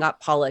bringing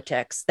up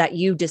politics that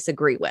you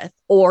disagree with,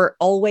 or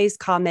always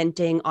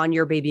commenting on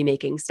your baby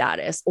making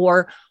status,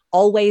 or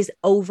always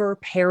over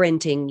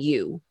parenting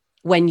you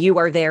when you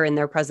are there in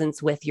their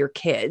presence with your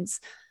kids,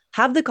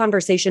 have the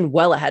conversation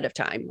well ahead of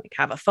time. Like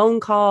have a phone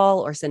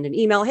call or send an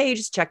email. Hey,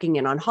 just checking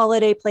in on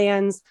holiday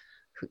plans,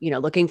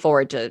 looking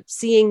forward to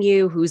seeing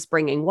you, who's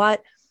bringing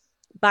what.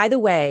 By the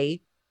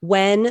way,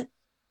 when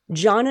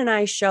John and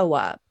I show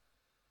up,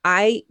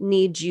 I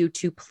need you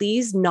to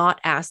please not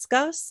ask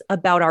us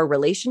about our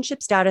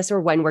relationship status or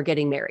when we're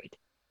getting married.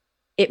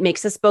 It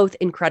makes us both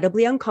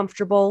incredibly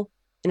uncomfortable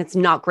and it's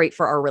not great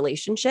for our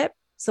relationship.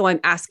 So I'm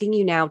asking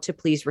you now to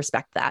please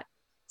respect that.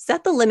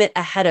 Set the limit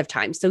ahead of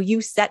time. So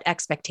you set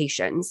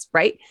expectations,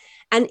 right?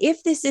 And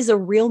if this is a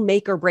real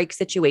make or break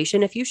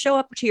situation, if you show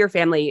up to your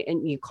family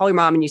and you call your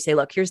mom and you say,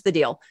 look, here's the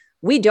deal.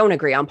 We don't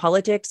agree on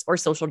politics or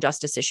social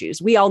justice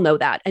issues. We all know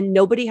that. And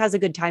nobody has a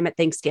good time at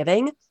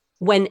Thanksgiving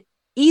when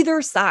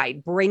either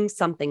side brings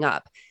something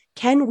up.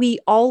 Can we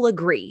all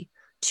agree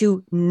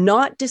to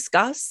not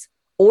discuss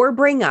or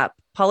bring up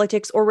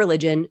politics or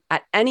religion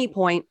at any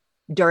point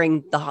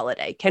during the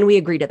holiday? Can we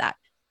agree to that?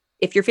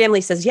 If your family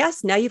says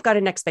yes, now you've got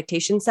an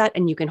expectation set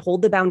and you can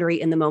hold the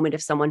boundary in the moment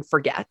if someone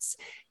forgets.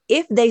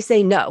 If they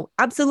say no,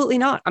 absolutely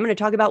not. I'm going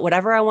to talk about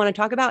whatever I want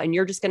to talk about and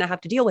you're just going to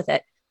have to deal with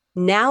it.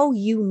 Now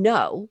you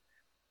know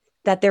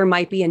that there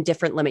might be a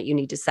different limit you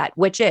need to set,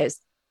 which is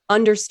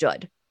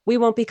understood. We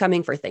won't be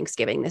coming for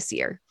Thanksgiving this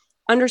year.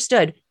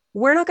 Understood.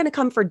 We're not going to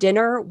come for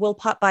dinner. We'll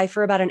pop by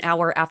for about an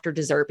hour after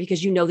dessert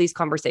because these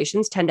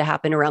conversations tend to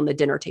happen around the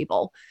dinner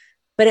table.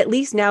 But at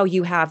least now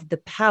you have the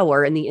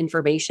power and the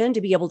information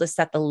to be able to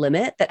set the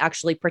limit that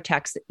actually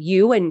protects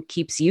you and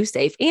keeps you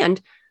safe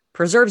and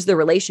preserves the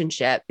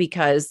relationship,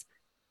 because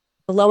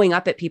blowing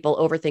up at people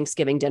over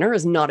Thanksgiving dinner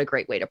is not a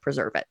great way to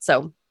preserve it.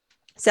 So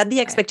set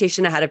the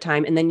expectation ahead of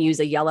time and then use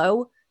a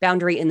yellow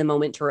boundary in the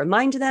moment to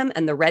remind them.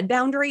 And the red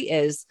boundary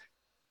is,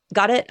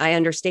 got it. I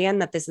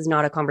understand that this is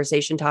not a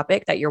conversation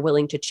topic that you're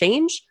willing to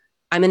change.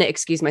 I'm going to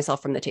excuse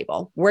myself from the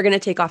table. We're going to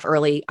take off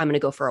early. I'm going to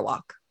go for a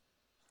walk.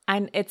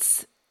 And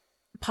it's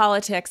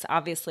politics,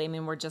 obviously. I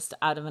mean, we're just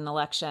out of an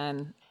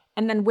election.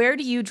 And then where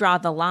do you draw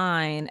the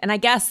line? And I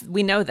guess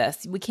we know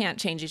this. We can't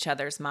change each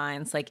other's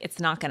minds. Like, it's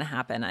not going to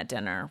happen at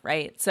dinner,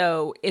 right?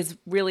 So is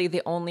really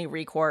the only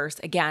recourse,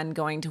 again,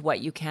 going to what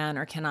you can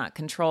or cannot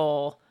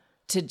control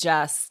to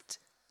just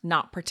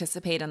not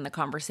participate in the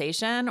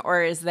conversation?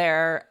 Or is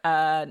there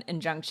an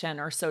injunction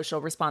or social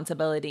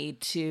responsibility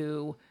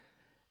to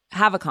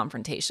have a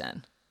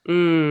confrontation?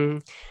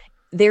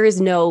 There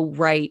is no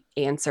right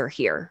answer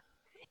here.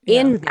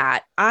 In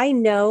that, I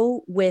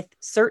know with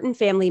certain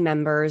family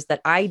members that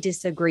I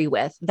disagree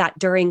with, that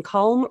during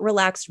calm,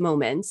 relaxed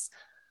moments,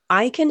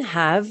 I can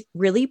have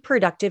really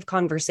productive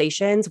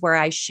conversations where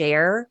I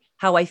share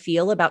how I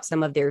feel about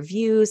some of their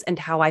views and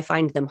how I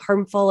find them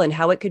harmful and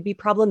how it could be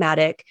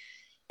problematic.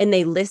 And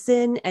they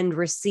listen and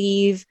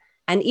receive.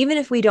 And even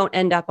if we don't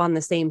end up on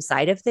the same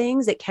side of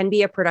things, it can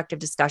be a productive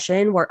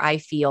discussion where I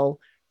feel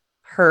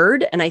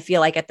heard. And I feel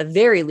like at the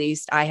very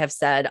least, I have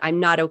said, I'm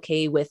not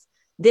okay with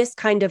this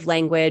kind of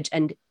language.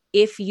 And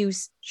if you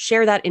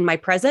share that in my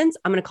presence,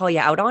 I'm going to call you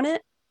out on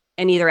it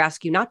and either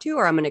ask you not to,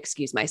 or I'm going to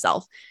excuse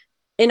myself.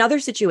 In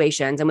other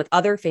situations and with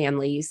other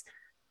families,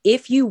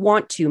 if you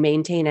want to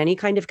maintain any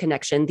kind of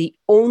connection, the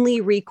only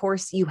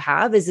recourse you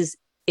have is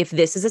if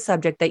this is a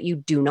subject that you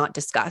do not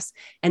discuss.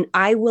 And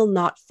I will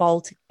not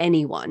fault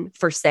anyone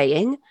for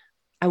saying,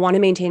 I want to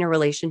maintain a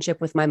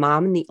relationship with my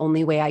mom. And the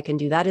only way I can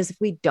do that is if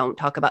we don't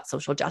talk about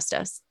social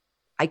justice.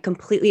 I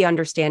completely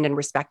understand and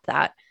respect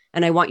that.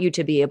 And I want you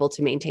to be able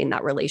to maintain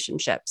that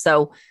relationship.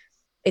 So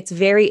it's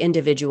very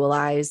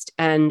individualized.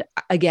 And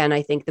again,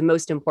 I think the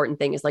most important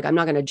thing is, like, I'm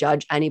not going to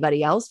judge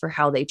anybody else for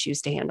how they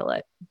choose to handle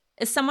it.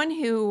 As someone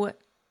who,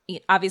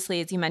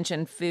 obviously, as you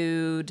mentioned,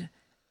 food,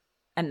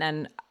 and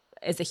then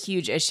is a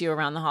huge issue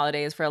around the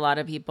holidays for a lot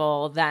of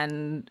people,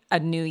 then a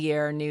new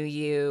year, new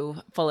you,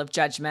 full of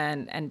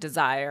judgment and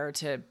desire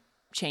to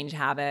change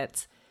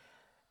habits.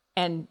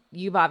 And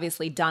you've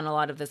obviously done a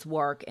lot of this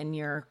work in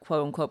your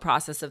quote unquote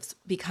process of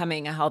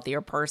becoming a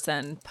healthier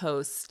person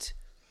post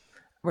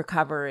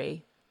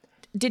recovery.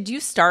 Did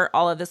you start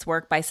all of this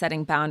work by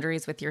setting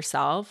boundaries with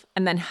yourself?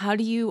 And then how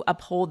do you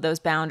uphold those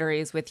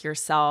boundaries with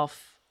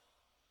yourself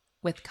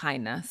with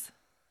kindness?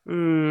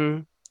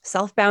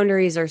 Self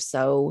boundaries are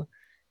so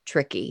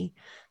tricky.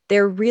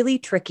 they're really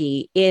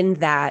tricky in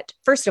that,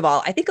 first of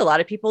all, I think a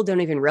lot of people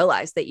don't even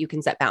realize that you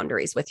can set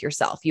boundaries with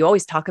yourself. You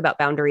always talk about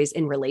boundaries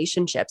in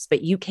relationships,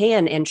 but you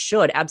can and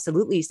should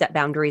absolutely set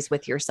boundaries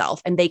with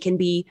yourself. And they can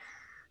be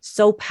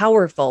so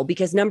powerful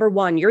because number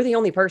one, you're the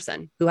only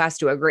person who has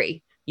to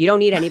agree. You don't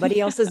need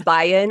anybody else's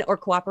buy-in or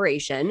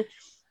cooperation.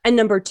 And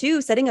number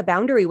two, setting a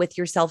boundary with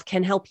yourself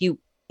can help you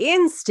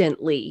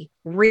instantly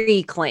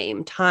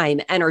reclaim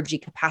time, energy,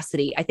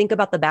 capacity. I think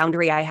about the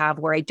boundary I have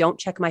where I don't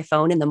check my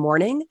phone in the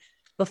morning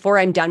before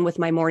I'm done with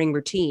my morning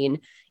routine.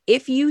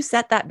 If you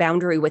set that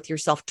boundary with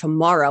yourself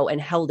tomorrow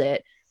and held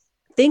it,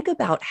 think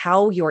about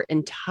how your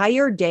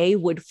entire day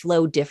would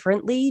flow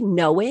differently,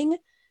 knowing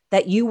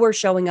that you were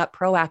showing up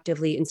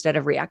proactively instead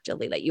of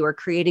reactively, that you were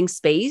creating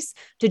space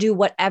to do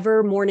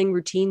whatever morning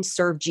routine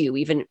served you,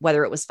 even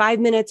whether it was 5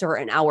 minutes or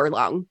an hour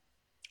long.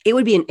 It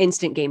would be an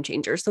instant game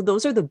changer. So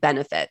those are the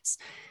benefits.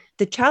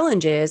 The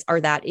challenges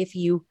are that if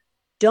you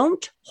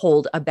don't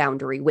hold a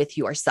boundary with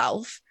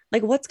yourself,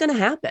 like what's going to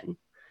happen?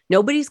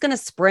 Nobody's going to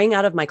spring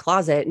out of my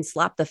closet and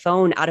slap the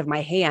phone out of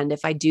my hand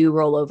if I do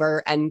roll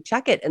over and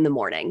check it in the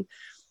morning.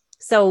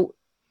 So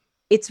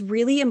it's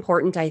really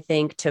important, I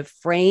think, to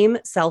frame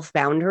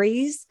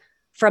self-boundaries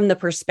from the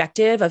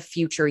perspective of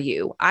future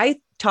you. I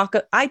talk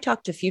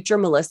to future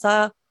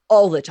Melissa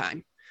all the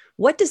time.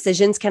 What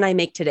decisions can I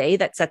make today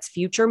that sets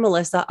future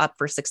Melissa up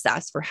for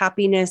success, for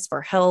happiness,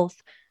 for health,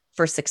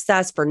 for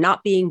success, for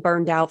not being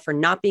burned out, for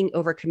not being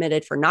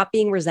overcommitted, for not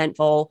being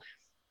resentful?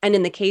 And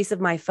in the case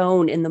of my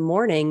phone in the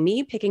morning,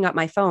 me picking up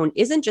my phone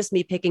isn't just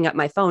me picking up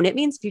my phone. It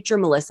means future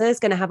Melissa is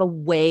going to have a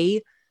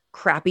way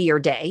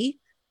crappier day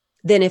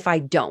than if I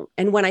don't.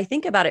 And when I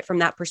think about it from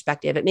that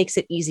perspective, it makes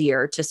it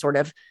easier to sort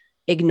of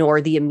ignore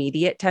the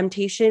immediate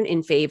temptation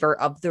in favor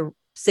of the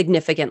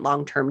significant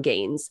long-term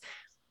gains.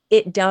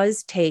 It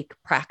does take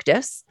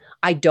practice.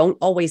 I don't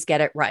always get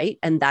it right.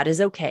 And that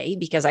is okay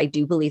because I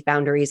do believe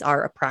boundaries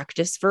are a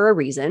practice for a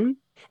reason.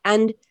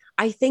 And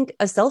I think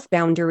a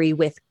self-boundary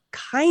with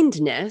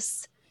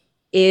kindness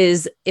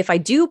is if I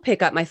do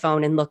pick up my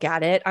phone and look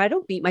at it, I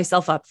don't beat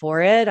myself up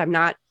for it. I'm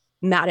not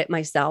mad at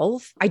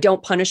myself. I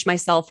don't punish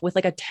myself with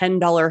like a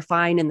 $10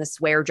 fine in the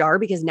swear jar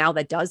because now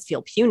that does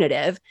feel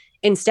punitive.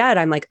 Instead,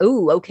 I'm like,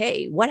 oh,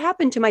 okay, what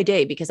happened to my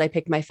day because I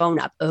picked my phone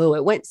up? Oh,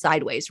 it went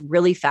sideways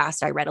really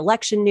fast. I read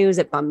election news.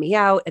 It bummed me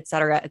out, et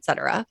cetera, et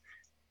cetera.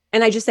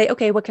 And I just say,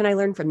 okay, what can I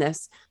learn from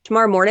this?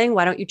 Tomorrow morning,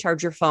 why don't you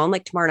charge your phone?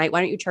 Like tomorrow night, why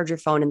don't you charge your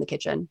phone in the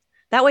kitchen?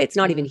 That way it's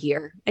not even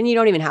here and you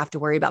don't even have to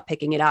worry about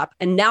picking it up.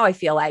 And now I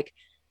feel like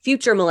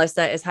future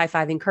Melissa is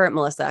high-fiving current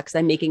Melissa because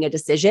I'm making a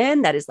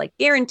decision that is like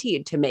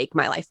guaranteed to make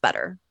my life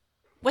better.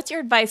 What's your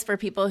advice for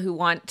people who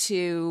want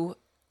to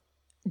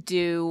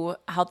do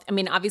health? I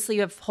mean, obviously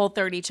you have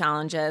Whole30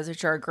 challenges,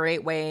 which are a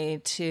great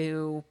way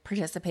to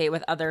participate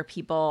with other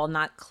people,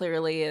 not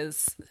clearly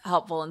as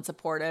helpful and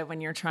supportive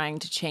when you're trying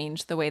to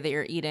change the way that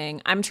you're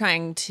eating. I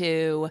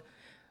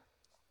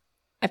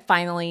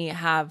finally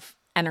have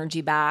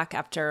energy back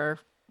after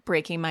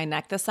breaking my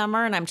neck this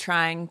summer, and I'm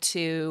trying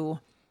to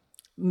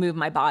move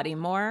my body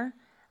more.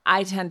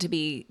 I tend to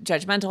be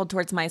judgmental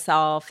towards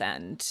myself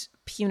and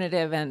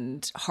punitive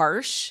and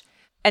harsh.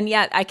 And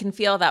yet I can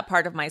feel that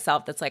part of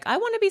myself that's like, I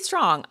want to be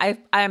strong. I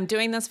am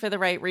doing this for the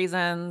right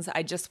reasons.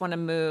 I just want to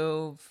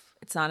move.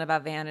 It's not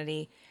about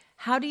vanity.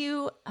 How do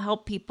you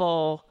help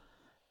people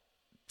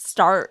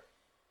start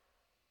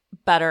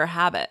better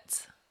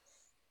habits?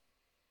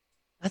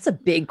 That's a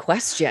big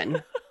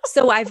question.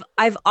 So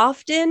I've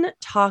often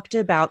talked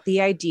about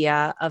the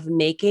idea of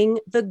making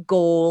the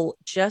goal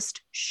just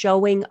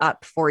showing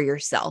up for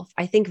yourself.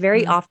 I think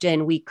very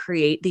often we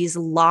create these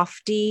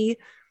lofty,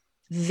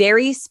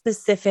 very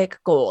specific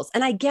goals.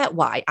 And I get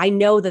why. I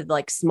know that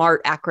like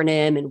SMART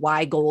acronym and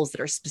why goals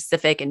that are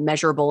specific and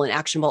measurable and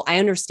actionable. I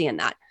understand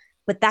that.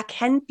 But that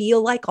can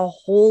feel like a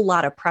whole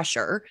lot of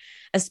pressure,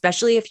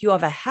 especially if you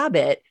have a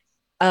habit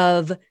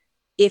of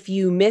if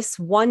you miss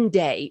one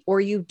day or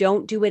you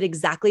don't do it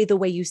exactly the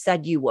way you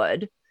said you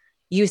would,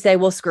 you say,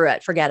 well, screw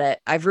it, forget it.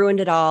 I've ruined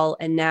it all.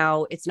 And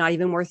now it's not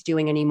even worth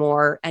doing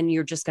anymore. And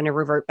you're just going to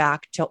revert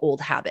back to old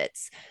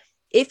habits.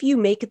 If you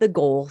make the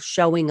goal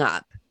showing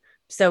up,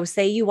 so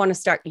say you want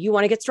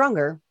to get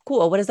stronger.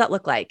 Cool. What does that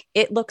look like?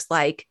 It looks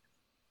like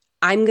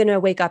I'm going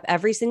to wake up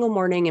every single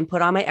morning and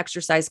put on my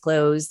exercise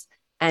clothes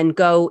and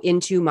go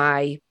into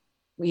my,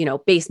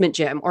 basement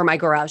gym or my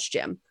garage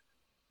gym.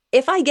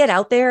 If I get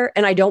out there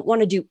and I don't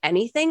want to do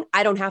anything,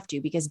 I don't have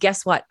to, because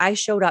guess what? I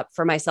showed up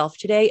for myself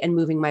today and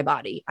moving my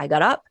body. I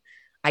got up,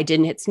 I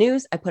didn't hit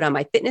snooze. I put on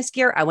my fitness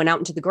gear. I went out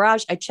into the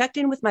garage. I checked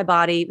in with my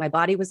body. My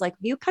body was like,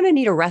 you kind of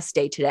need a rest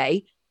day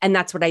today. And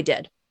that's what I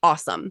did.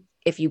 Awesome.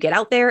 If you get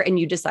out there and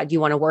you decide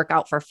you want to work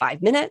out for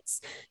 5 minutes,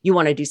 you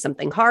want to do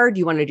something hard,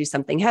 you want to do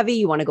something heavy,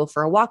 you want to go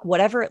for a walk,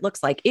 whatever it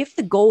looks like, if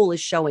the goal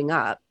is showing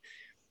up,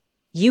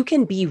 you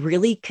can be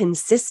really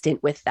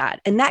consistent with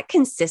that. And that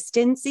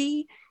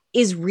consistency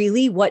is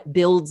really what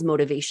builds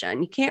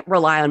motivation. You can't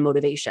rely on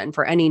motivation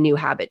for any new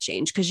habit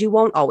change because you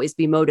won't always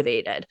be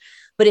motivated.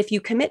 But if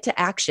you commit to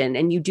action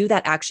and you do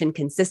that action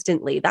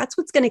consistently, that's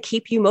what's going to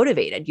keep you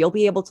motivated. You'll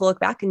be able to look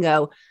back and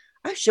go,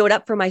 I showed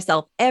up for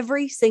myself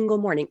every single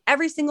morning.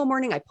 Every single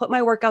morning, I put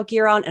my workout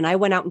gear on and I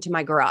went out into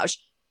my garage.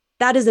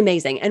 That is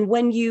amazing. And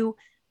when you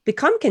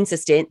become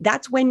consistent,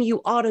 that's when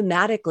you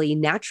automatically,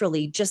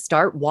 naturally just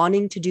start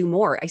wanting to do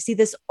more. I see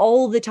this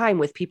all the time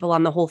with people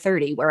on the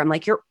Whole30, where I'm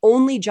like, your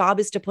only job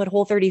is to put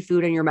Whole30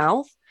 food in your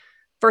mouth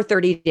for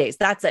 30 days.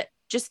 That's it.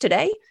 Just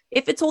today.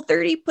 If it's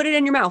Whole30, put it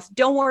in your mouth.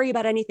 Don't worry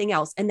about anything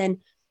else. And then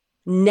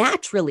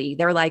naturally,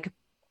 they're like,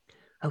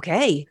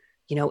 okay,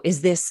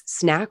 is this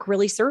snack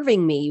really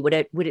serving me? Would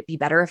it be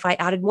better if I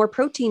added more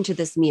protein to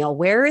this meal?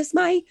 Where is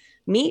my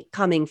meat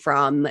coming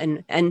from?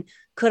 And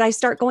could I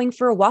start going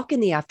for a walk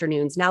in the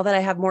afternoons now that I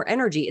have more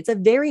energy? It's a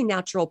very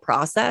natural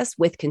process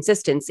with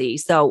consistency.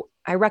 So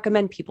I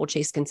recommend people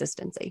chase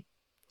consistency.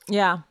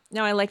 Yeah,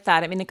 no, I like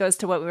that. I mean, it goes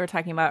to what we were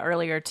talking about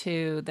earlier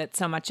too, that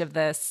so much of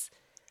this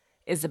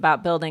is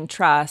about building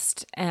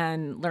trust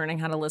and learning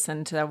how to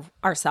listen to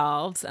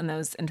ourselves and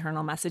those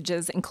internal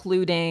messages,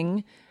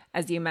 including,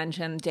 as you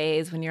mentioned,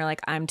 days when you're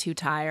like, I'm too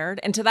tired.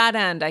 And to that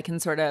end, I can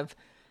sort of,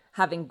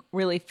 having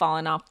really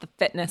fallen off the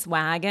fitness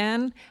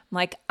wagon,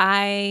 like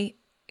I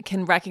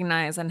can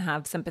recognize and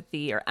have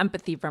sympathy or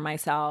empathy for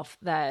myself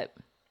that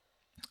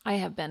I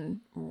have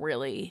been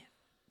really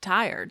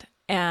tired.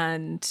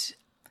 And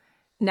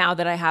now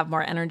that I have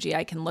more energy,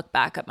 I can look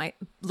back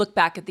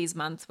at these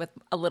months with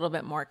a little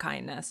bit more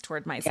kindness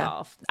toward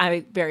myself. Yeah.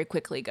 I very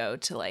quickly go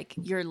to like,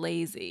 you're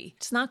lazy.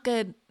 It's not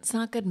good. It's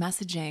not good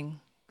messaging.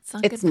 It's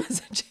not good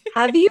messaging.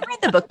 Have you read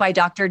the book by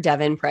Dr.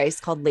 Devin Price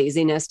called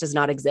Laziness Does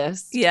Not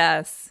Exist?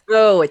 Yes.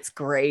 Oh, it's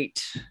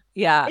great.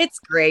 Yeah. It's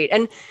great.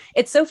 And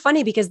it's so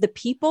funny because the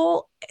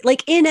people,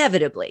 like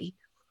inevitably,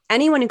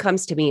 anyone who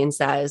comes to me and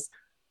says,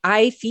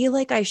 I feel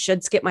like I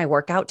should skip my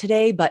workout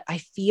today, but I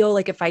feel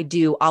like if I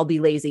do, I'll be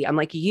lazy. I'm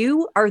like,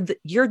 you're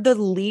the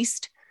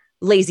least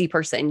lazy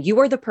person. You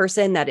are the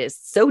person that is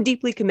so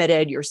deeply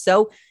committed.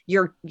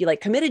 You're like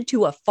committed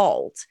to a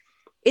fault.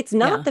 It's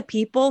not the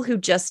people who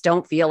just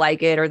don't feel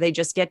like it, or they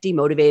just get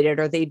demotivated,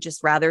 or they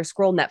just rather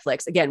scroll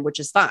Netflix again, which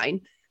is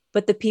fine.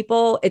 But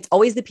it's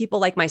always the people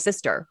like my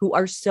sister who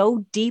are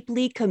so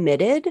deeply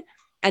committed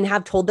and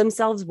have told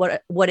themselves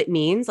what it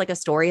means, like a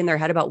story in their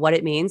head about what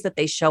it means that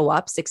they show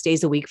up 6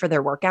 days a week for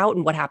their workout,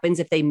 and what happens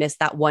if they miss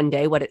that one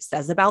day, what it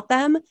says about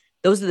them.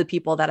 Those are the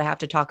people that I have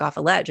to talk off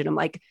a ledge. And I'm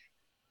like,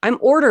 I'm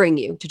ordering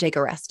you to take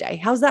a rest day.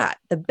 How's that?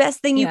 The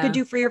best thing you could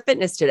do for your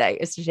fitness today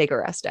is to take a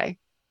rest day.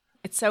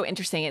 It's so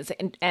interesting.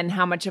 And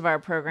how much of our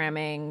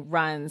programming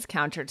runs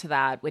counter to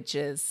that, which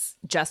is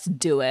just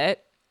do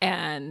it.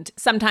 And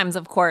sometimes,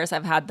 of course,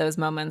 I've had those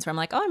moments where I'm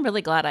like, oh, I'm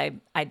really glad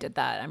I did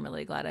that. I'm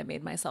really glad I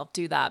made myself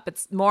do that.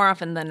 But more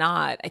often than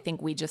not, I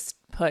think we just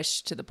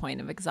push to the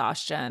point of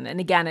exhaustion. And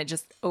again, it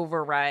just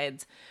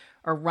overrides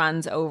or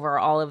runs over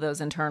all of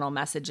those internal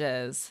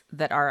messages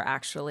that are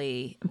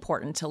actually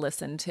important to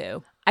listen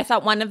to. I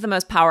thought one of the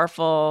most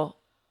powerful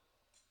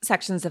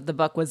sections of the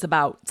book was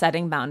about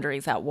setting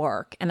boundaries at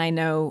work. And I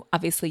know,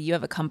 obviously, you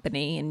have a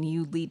company and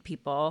you lead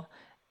people,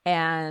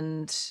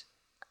 and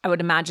I would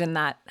imagine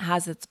that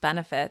has its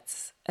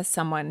benefits as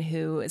someone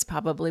who is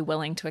probably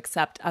willing to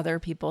accept other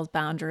people's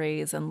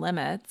boundaries and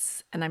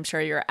limits. And I'm sure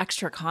you're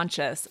extra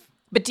conscious.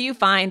 But do you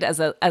find as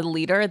a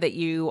leader that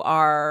you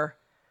are,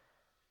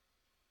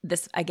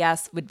 this, I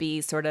guess, would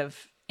be sort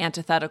of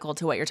antithetical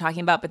to what you're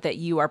talking about, but that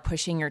you are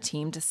pushing your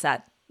team to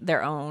set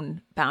their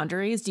own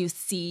boundaries? Do you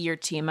see your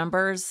team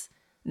members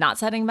not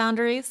setting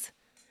boundaries?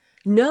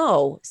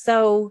 No.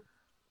 So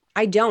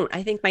I don't.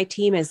 I think my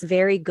team is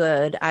very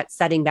good at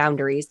setting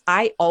boundaries.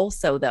 I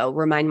also, though,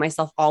 remind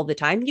myself all the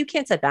time, you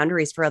can't set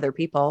boundaries for other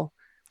people.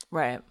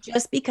 Right.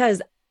 Just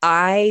because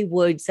I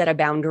would set a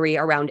boundary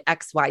around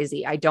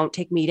XYZ, I don't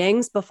take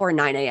meetings before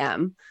 9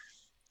 a.m.,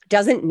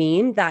 doesn't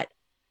mean that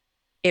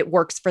it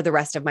works for the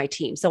rest of my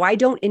team. So I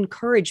don't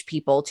encourage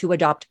people to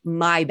adopt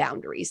my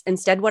boundaries.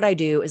 Instead, what I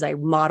do is I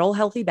model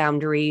healthy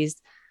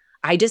boundaries.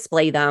 I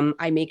display them.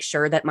 I make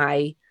sure that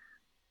my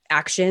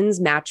actions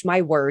match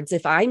my words.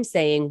 If I'm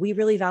saying we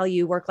really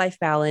value work-life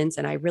balance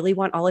and I really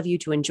want all of you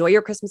to enjoy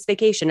your Christmas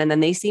vacation, and then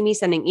they see me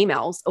sending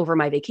emails over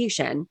my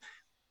vacation,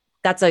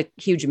 that's a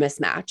huge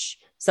mismatch.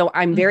 So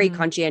I'm very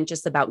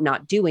conscientious about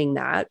not doing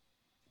that.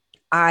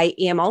 I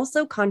am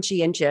also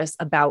conscientious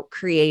about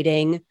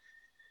creating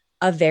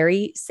a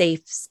very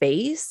safe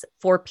space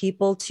for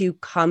people to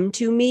come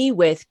to me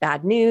with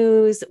bad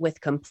news,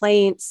 with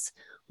complaints,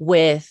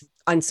 with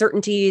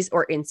uncertainties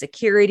or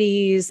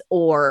insecurities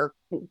or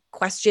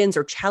questions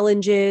or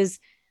challenges.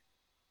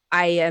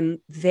 I am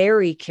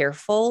very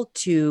careful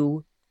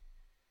to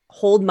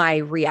hold my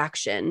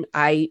reaction.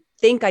 I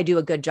think I do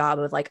a good job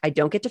of I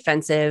don't get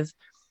defensive.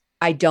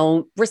 I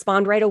don't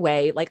respond right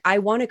away. I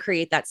want to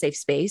create that safe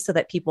space so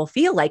that people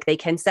feel like they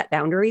can set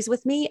boundaries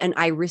with me and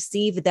I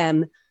receive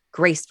them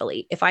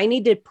gracefully. If I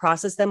need to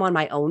process them on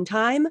my own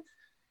time,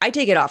 I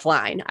take it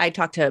offline. I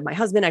talk to my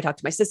husband, I talk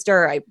to my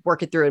sister, I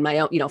work it through in my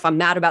own, if I'm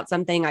mad about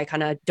something, I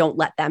kind of don't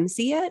let them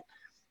see it.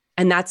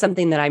 And that's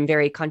something that I'm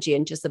very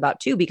conscientious about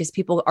too, because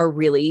people are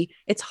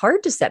it's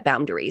hard to set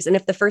boundaries. And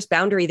if the first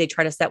boundary they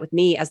try to set with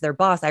me as their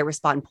boss, I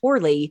respond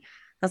poorly,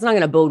 That's not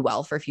going to bode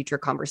well for future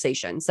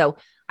conversation. So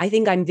I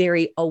think I'm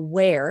very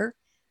aware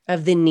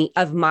of the need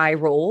of my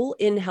role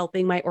in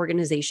helping my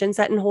organization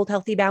set and hold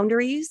healthy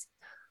boundaries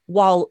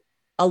while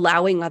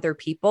allowing other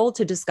people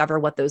to discover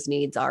what those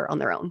needs are on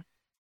their own.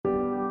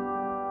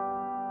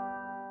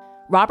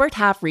 Robert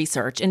Half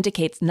research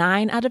indicates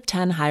 9 out of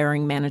 10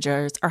 hiring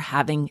managers are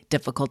having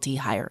difficulty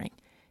hiring.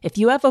 If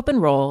you have open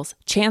roles,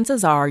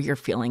 chances are you're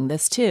feeling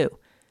this too.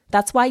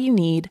 That's why you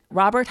need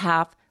Robert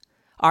Half.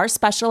 Our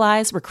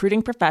specialized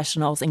recruiting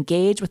professionals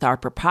engage with our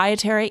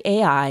proprietary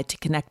AI to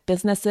connect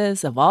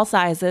businesses of all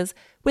sizes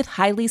with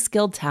highly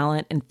skilled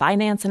talent in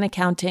finance and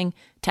accounting,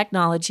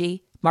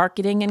 technology,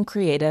 marketing and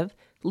creative,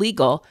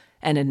 legal,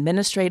 and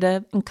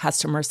administrative and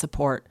customer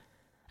support.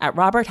 At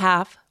Robert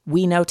Half,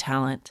 we know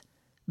talent.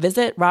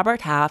 Visit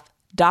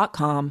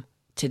roberthalf.com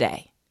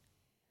today.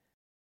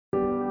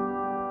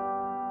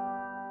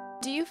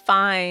 Do you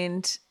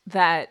find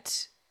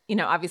that,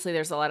 obviously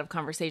there's a lot of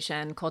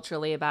conversation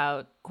culturally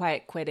about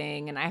quiet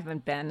quitting, and I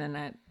haven't been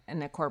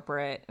in a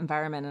corporate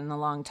environment in a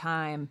long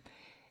time.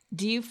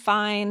 Do you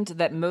find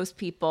that most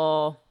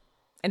people,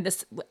 and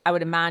this I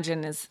would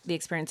imagine is the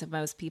experience of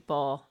most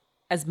people,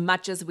 as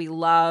much as we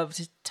love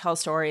to tell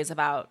stories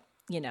about,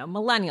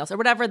 millennials or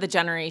whatever the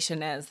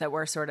generation is that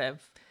we're sort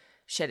of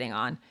shitting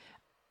on,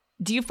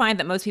 do you find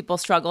that most people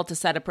struggle to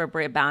set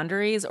appropriate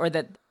boundaries, or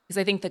that, because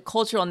I think the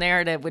cultural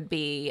narrative would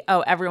be, oh,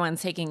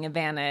 everyone's taking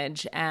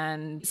advantage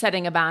and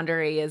setting a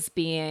boundary is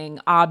being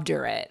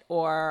obdurate,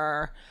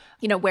 or,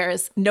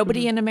 whereas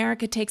nobody in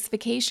America takes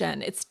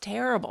vacation. It's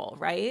terrible,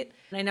 right?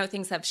 And I know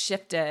things have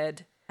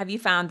shifted. Have you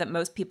found that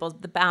most people,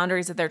 the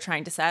boundaries that they're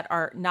trying to set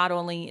are not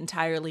only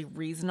entirely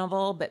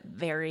reasonable, but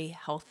very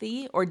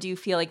healthy? Or do you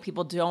feel like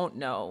people don't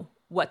know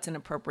what's an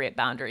appropriate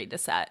boundary to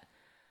set?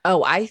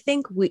 Oh, I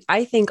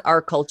think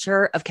our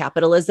culture of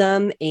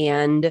capitalism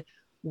and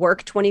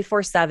work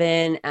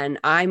 24/7 and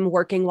I'm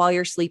working while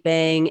you're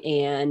sleeping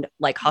and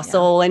like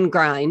hustle and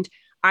grind.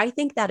 I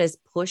think that has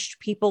pushed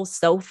people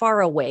so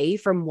far away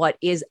from what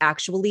is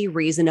actually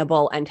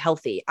reasonable and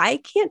healthy. I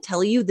can't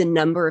tell you the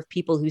number of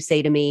people who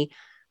say to me,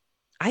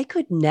 I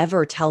could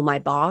never tell my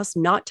boss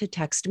not to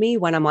text me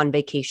when I'm on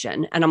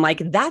vacation. And I'm like,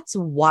 that's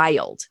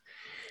wild.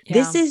 Yeah.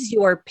 This is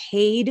your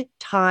paid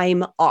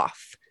time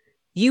off.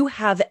 You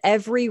have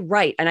every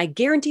right. And I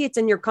guarantee it's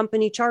in your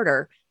company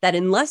charter that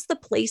unless the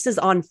place is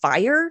on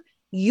fire,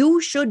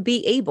 you should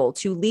be able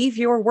to leave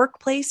your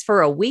workplace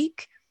for a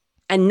week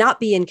and not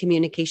be in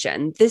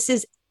communication. This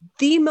is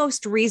the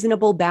most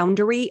reasonable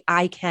boundary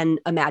I can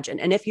imagine.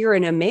 And if you're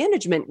in a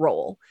management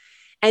role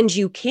and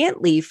you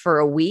can't leave for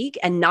a week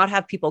and not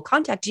have people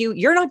contact you,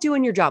 you're not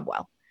doing your job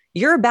well.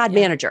 You're a bad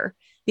manager.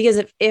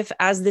 Because if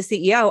as the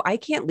CEO, I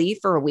can't leave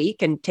for a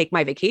week and take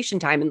my vacation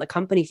time and the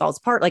company falls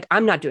apart, like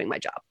I'm not doing my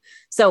job.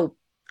 So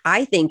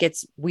I think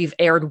we've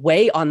erred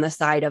way on the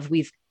side of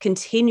we've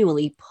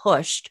continually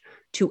pushed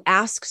to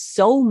ask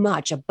so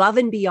much above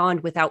and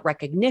beyond without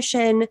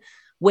recognition,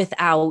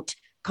 without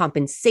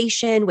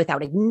compensation,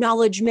 without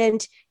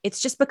acknowledgement.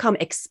 It's just become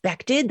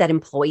expected that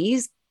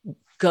employees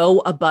go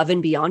above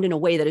and beyond in a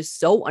way that is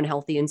so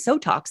unhealthy and so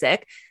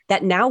toxic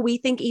that now we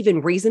think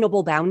even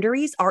reasonable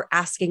boundaries are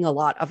asking a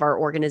lot of our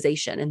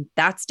organization. And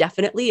that's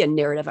definitely a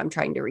narrative I'm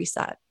trying to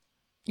reset.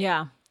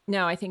 Yeah,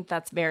 no, I think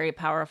that's very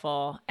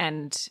powerful.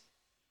 And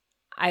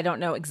I don't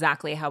know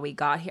exactly how we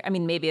got here. I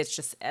mean, maybe it's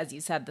just, as you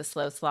said, the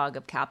slow slog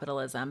of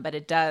capitalism, but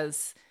it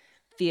does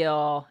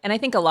feel, and I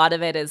think a lot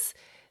of it is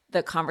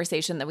the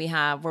conversation that we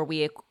have where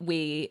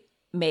we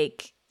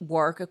make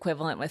work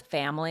equivalent with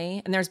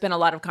family. And there's been a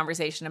lot of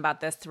conversation about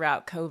this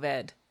throughout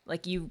COVID.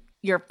 Like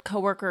your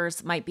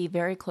coworkers might be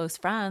very close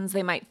friends.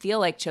 They might feel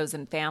like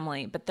chosen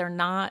family, but they're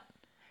not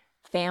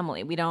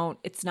family.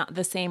 It's not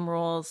the same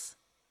rules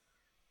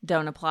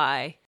don't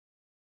apply.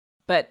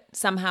 But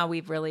somehow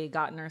we've really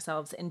gotten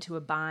ourselves into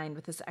a bind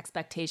with this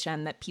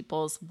expectation that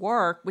people's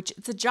work, which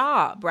it's a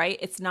job, right?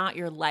 It's not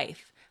your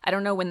life. I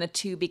don't know when the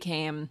two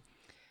became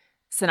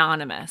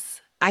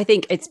synonymous. I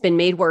think it's been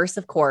made worse,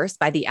 of course,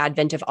 by the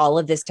advent of all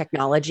of this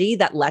technology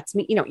that lets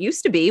me, it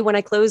used to be when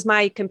I closed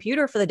my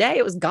computer for the day,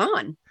 it was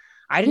gone.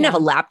 I didn't have a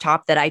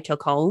laptop that I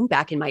took home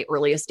back in my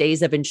earliest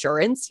days of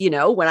insurance.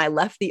 When I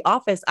left the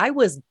office, I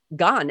was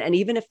gone. And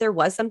even if there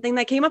was something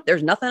that came up,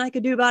 there's nothing I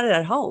could do about it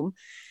at home.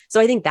 So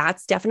I think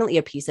that's definitely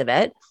a piece of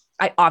it.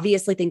 I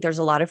obviously think there's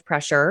a lot of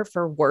pressure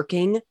for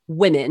working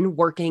women,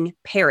 working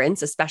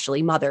parents,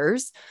 especially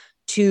mothers,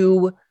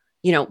 to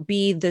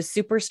be the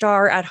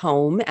superstar at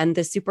home and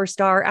the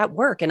superstar at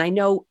work. And I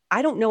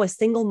don't know a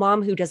single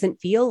mom who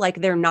doesn't feel like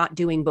they're not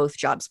doing both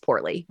jobs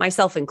poorly,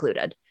 myself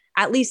included,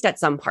 at least at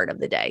some part of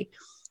the day.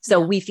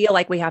 So we feel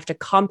like we have to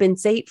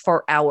compensate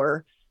for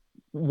our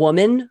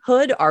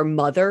womanhood, our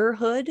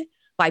motherhood,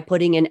 by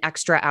putting in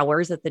extra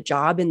hours at the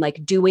job and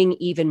like doing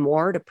even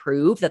more to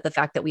prove that the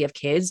fact that we have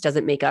kids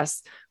doesn't make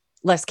us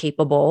less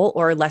capable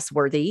or less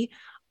worthy.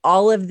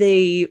 All of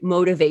the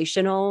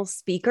motivational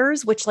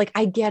speakers, which like,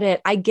 I get it.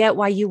 I get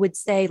why you would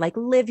say like,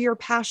 live your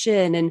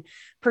passion and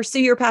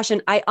pursue your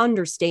passion. I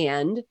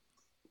understand,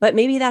 but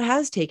maybe that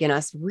has taken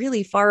us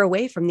really far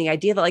away from the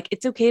idea that like,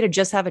 it's okay to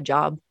just have a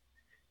job.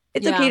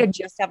 It's okay Yeah. to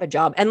just have a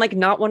job and like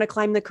not want to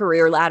climb the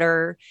career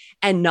ladder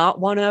and not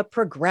want to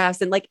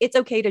progress. And like, it's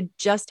okay to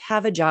just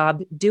have a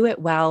job, do it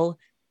well,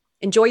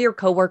 enjoy your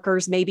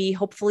coworkers. Maybe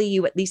hopefully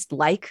you at least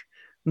like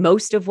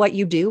most of what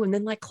you do and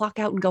then like clock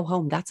out and go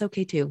home. That's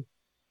okay too.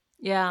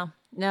 Yeah.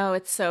 No,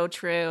 it's so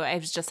true. I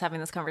was just having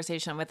this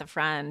conversation with a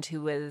friend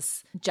who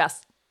was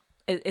just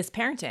is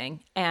parenting,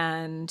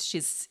 and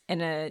she's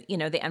in a,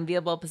 the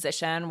enviable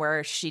position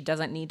where she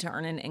doesn't need to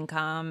earn an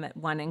income.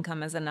 One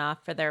income is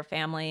enough for their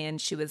family. And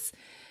she was,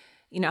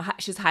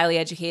 she's highly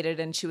educated,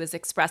 and she was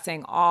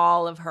expressing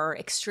all of her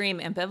extreme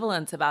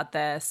ambivalence about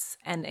this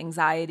and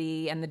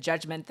anxiety and the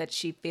judgment that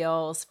she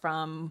feels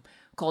from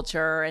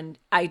culture. And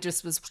I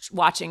just was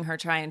watching her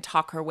try and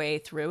talk her way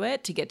through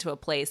it to get to a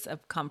place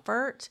of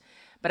comfort.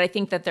 But I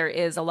think that there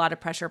is a lot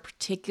of pressure,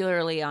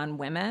 particularly on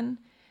women,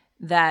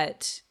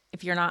 that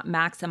if you're not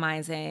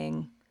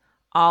maximizing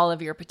all of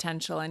your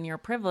potential and your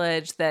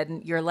privilege, then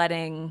you're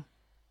letting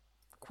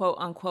quote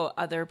unquote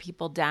other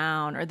people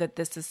down, or that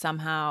this is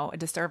somehow a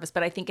disservice.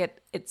 But I think it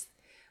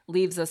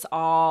leaves us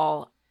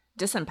all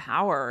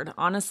disempowered,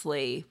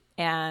 honestly.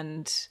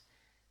 And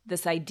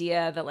this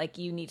idea that like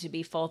you need to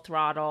be full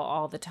throttle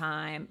all the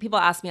time. People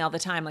ask me all the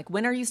time, like,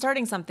 when are you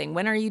starting something?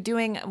 When are you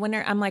doing,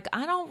 I'm like,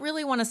 I don't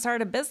really want to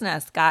start a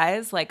business,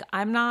 guys. Like,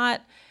 I'm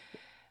not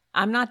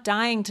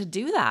dying to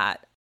do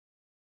that.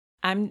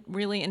 I'm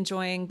really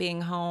enjoying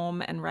being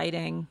home and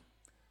writing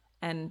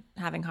and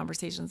having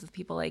conversations with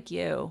people like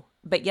you.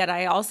 But yet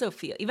I also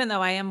feel, even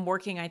though I am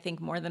working, I think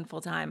more than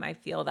full time, I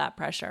feel that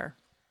pressure.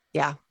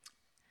 Yeah.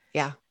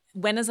 Yeah.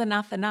 When is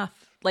enough enough?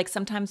 Like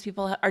sometimes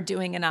people are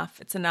doing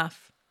enough. It's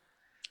enough.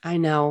 I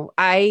know.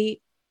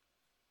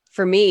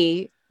 For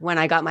me, when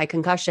I got my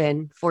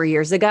concussion 4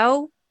 years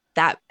ago,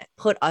 that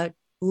put a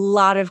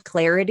lot of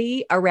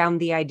clarity around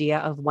the idea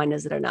of when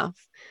is it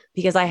enough?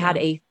 Because I had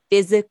Yeah. a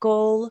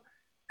physical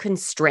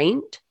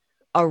constraint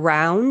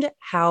around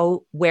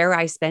where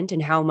I spent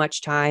and how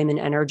much time and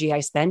energy I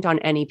spent on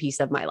any piece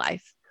of my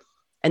life.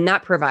 And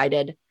that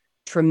provided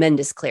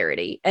tremendous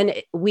clarity.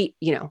 And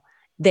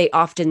they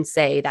often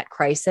say that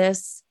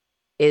crisis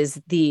is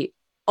the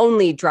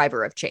only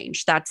driver of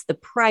change. That's the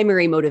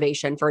primary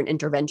motivation for an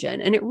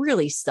intervention. And it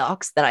really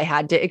sucks that I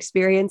had to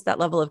experience that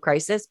level of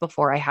crisis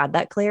before I had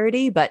that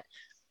clarity. But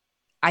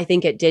I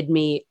think it did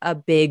me a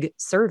big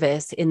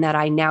service in that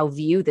I now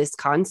view this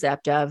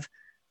concept of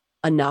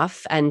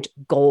enough and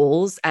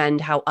goals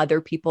and how other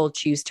people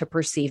choose to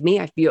perceive me.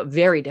 I view it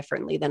very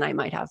differently than I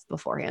might have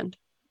beforehand.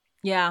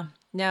 Yeah.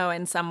 No,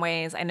 in some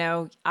ways, I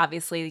know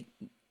obviously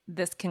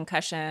this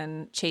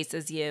concussion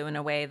chases you in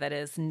a way that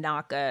is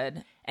not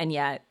good. And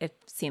yet it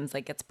seems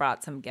like it's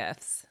brought some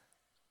gifts.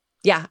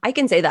 Yeah, I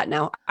can say that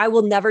now. I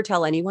will never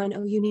tell anyone,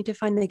 oh, you need to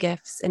find the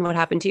gifts and what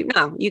happened to you.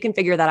 No, you can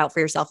figure that out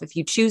for yourself. If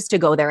you choose to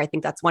go there, I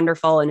think that's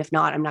wonderful. And if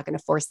not, I'm not going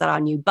to force that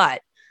on you.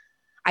 But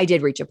I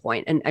did reach a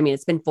point, and I mean,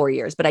 it's been 4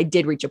 years, but I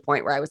did reach a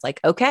point where I was like,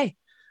 okay,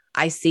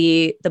 I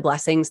see the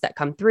blessings that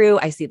come through.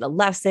 I see the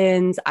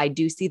lessons. I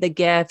do see the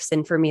gifts.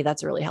 And for me,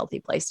 that's a really healthy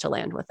place to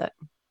land with it.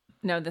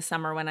 No, this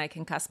summer when I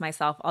concussed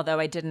myself, although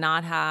I've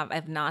not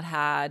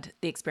had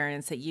the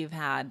experience that you've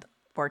had,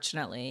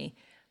 fortunately,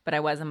 but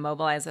I was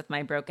immobilized with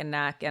my broken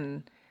neck,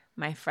 and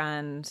my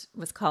friend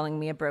was calling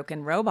me a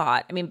broken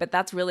robot. I mean, but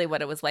that's really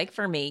what it was like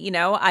for me.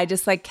 I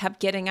just like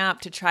kept getting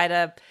up to try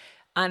to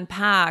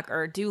unpack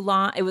or do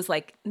lawn. It was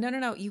like,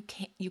 no, you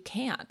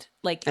can't.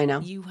 Like, I know.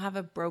 you have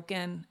a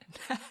broken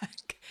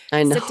neck.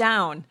 I know. Sit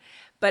down.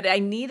 But I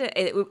needed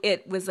it.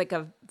 It was like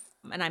and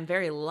I'm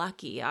very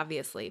lucky,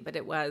 obviously, but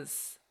it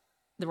was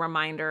the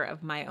reminder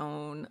of my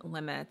own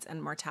limits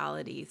and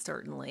mortality,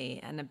 certainly,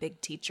 and a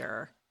big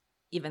teacher,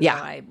 even though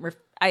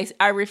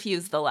I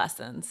refuse the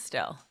lessons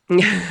still.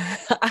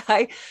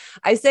 I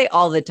say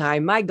all the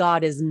time, my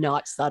God is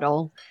not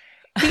subtle.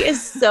 He is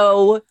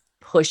so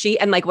pushy.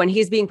 And like when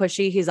he's being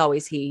pushy, he's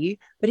always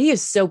but he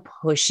is so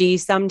pushy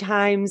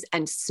sometimes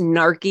and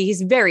snarky.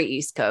 He's very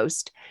East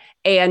Coast.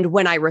 And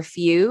when I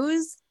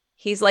refuse,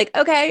 he's like,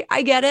 okay,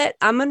 I get it.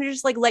 I'm going to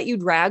just like let you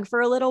drag for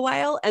a little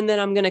while. And then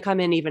I'm going to come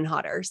in even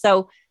hotter.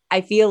 So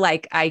I feel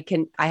like I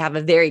have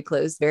a very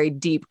close, very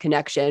deep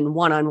connection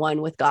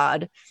one-on-one with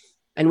God.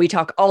 And we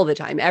talk all the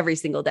time, every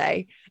single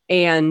day.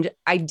 And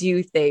I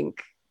do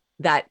think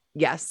that,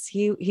 yes,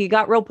 he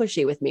got real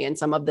pushy with me in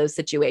some of those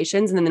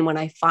situations. And then when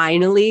I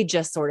finally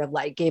just sort of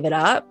like gave it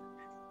up,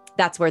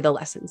 that's where the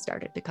lessons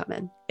started to come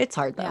in. It's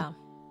hard though. Yeah,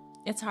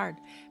 it's hard,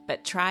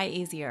 but try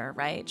easier,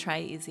 right? Try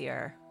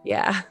easier.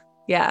 Yeah.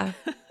 Yeah.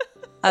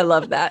 I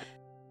love that.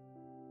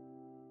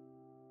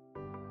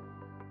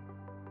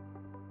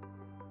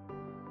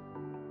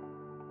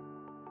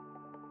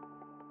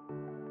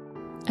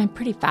 I'm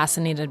pretty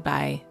fascinated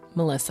by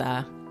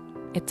Melissa.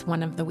 It's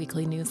one of the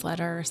weekly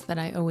newsletters that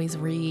I always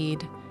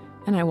read,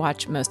 and I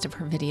watch most of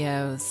her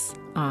videos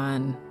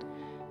on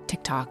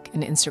TikTok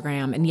and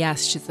Instagram. And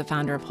yes, she's the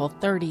founder of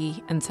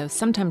Whole30, and so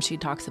sometimes she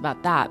talks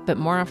about that, but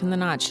more often than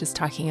not, she's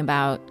talking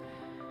about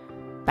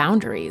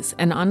boundaries.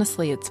 And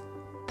honestly, it's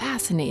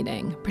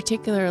fascinating,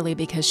 particularly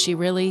because she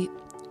really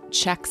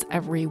checks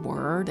every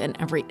word and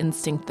every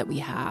instinct that we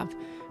have,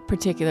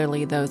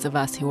 particularly those of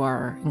us who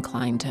are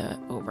inclined to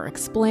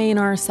over-explain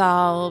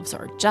ourselves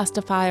or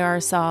justify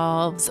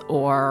ourselves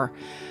or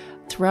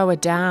throw it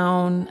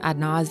down ad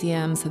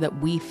nauseum so that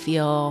we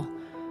feel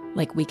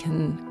like we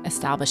can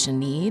establish a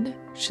need.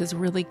 She's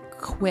really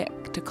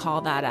quick to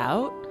call that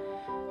out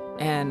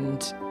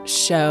and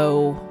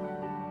show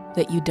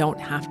that you don't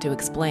have to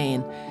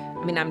explain.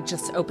 I mean, I'm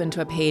just open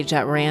to a page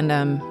at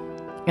random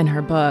in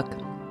her book,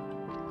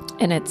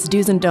 and it's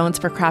do's and don'ts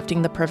for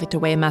crafting the perfect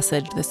away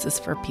message. This is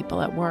for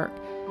people at work.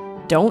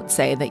 Don't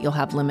say that you'll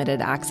have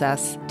limited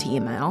access to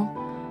email.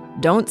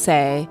 Don't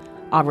say,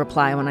 I'll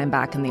reply when I'm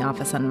back in the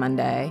office on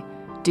Monday.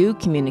 Do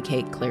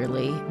communicate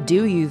clearly.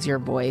 Do use your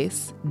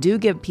voice. Do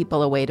give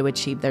people a way to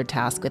achieve their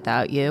task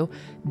without you.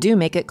 Do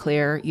make it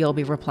clear you'll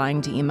be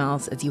replying to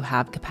emails as you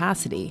have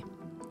capacity.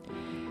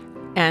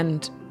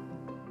 And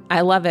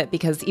I love it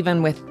because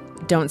even with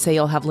don't say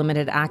you'll have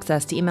limited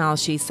access to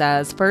emails, she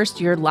says, first,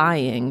 you're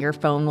lying. Your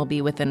phone will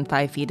be within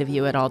 5 feet of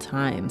you at all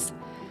times.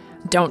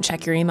 Don't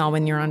check your email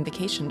when you're on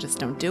vacation. Just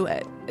don't do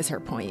it, is her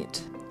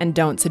point. And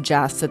don't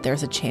suggest that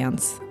there's a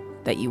chance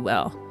that you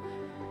will.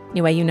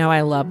 Anyway, you know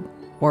I love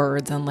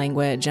words and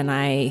language, and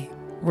I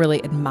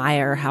really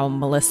admire how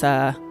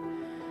Melissa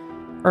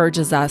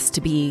urges us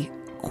to be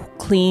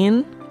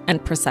clean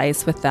and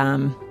precise with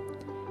them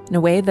in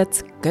a way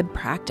that's good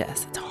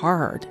practice. It's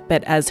hard,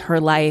 but as her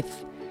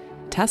life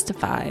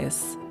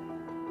testifies,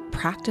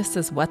 practice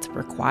is what's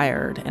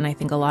required. And I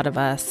think a lot of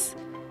us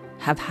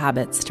have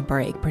habits to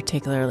break,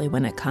 particularly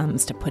when it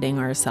comes to putting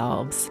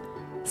ourselves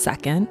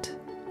second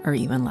or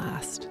even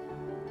last.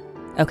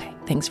 Okay,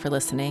 thanks for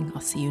listening.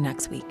 I'll see you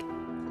next week.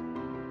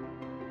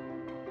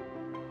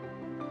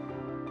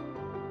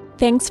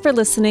 Thanks for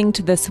listening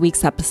to this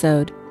week's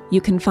episode.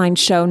 You can find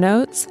show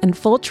notes and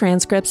full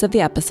transcripts of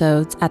the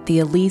episodes at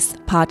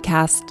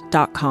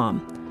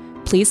theelisepodcast.com.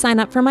 Please sign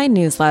up for my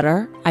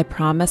newsletter. I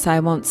promise I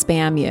won't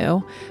spam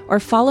you. Or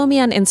follow me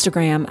on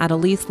Instagram at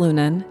Elise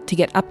Lunan to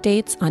get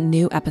updates on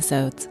new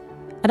episodes.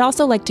 I'd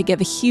also like to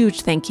give a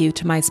huge thank you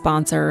to my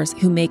sponsors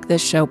who make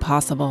this show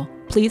possible.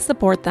 Please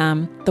support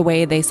them the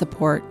way they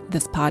support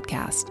this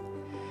podcast.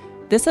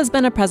 This has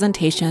been a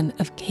presentation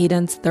of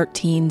Cadence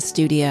 13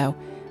 Studio.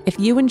 If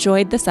you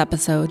enjoyed this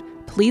episode,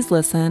 please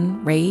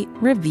listen, rate,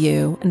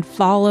 review, and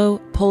follow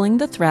Pulling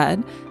the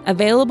Thread,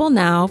 available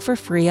now for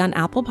free on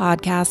Apple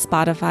Podcasts,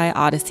 Spotify,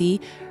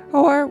 Odyssey,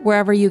 or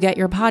wherever you get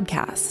your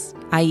podcasts,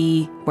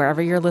 i.e.,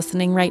 wherever you're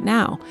listening right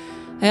now.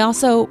 I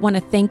also want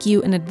to thank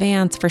you in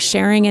advance for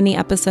sharing any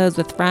episodes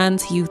with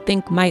friends who you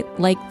think might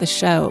like the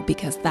show,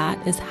 because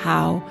that is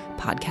how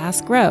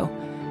podcasts grow.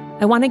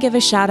 I want to give a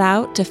shout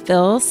out to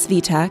Phil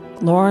Svitek,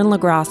 Lauren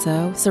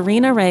LaGrasso,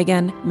 Serena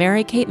Reagan,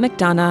 Mary Kate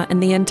McDonough,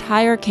 and the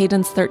entire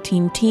Cadence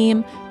 13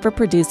 team for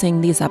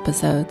producing these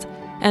episodes,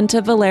 and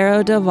to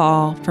Valero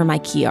Deval for my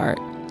key art.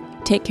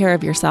 Take care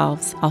of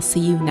yourselves. I'll see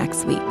you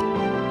next week.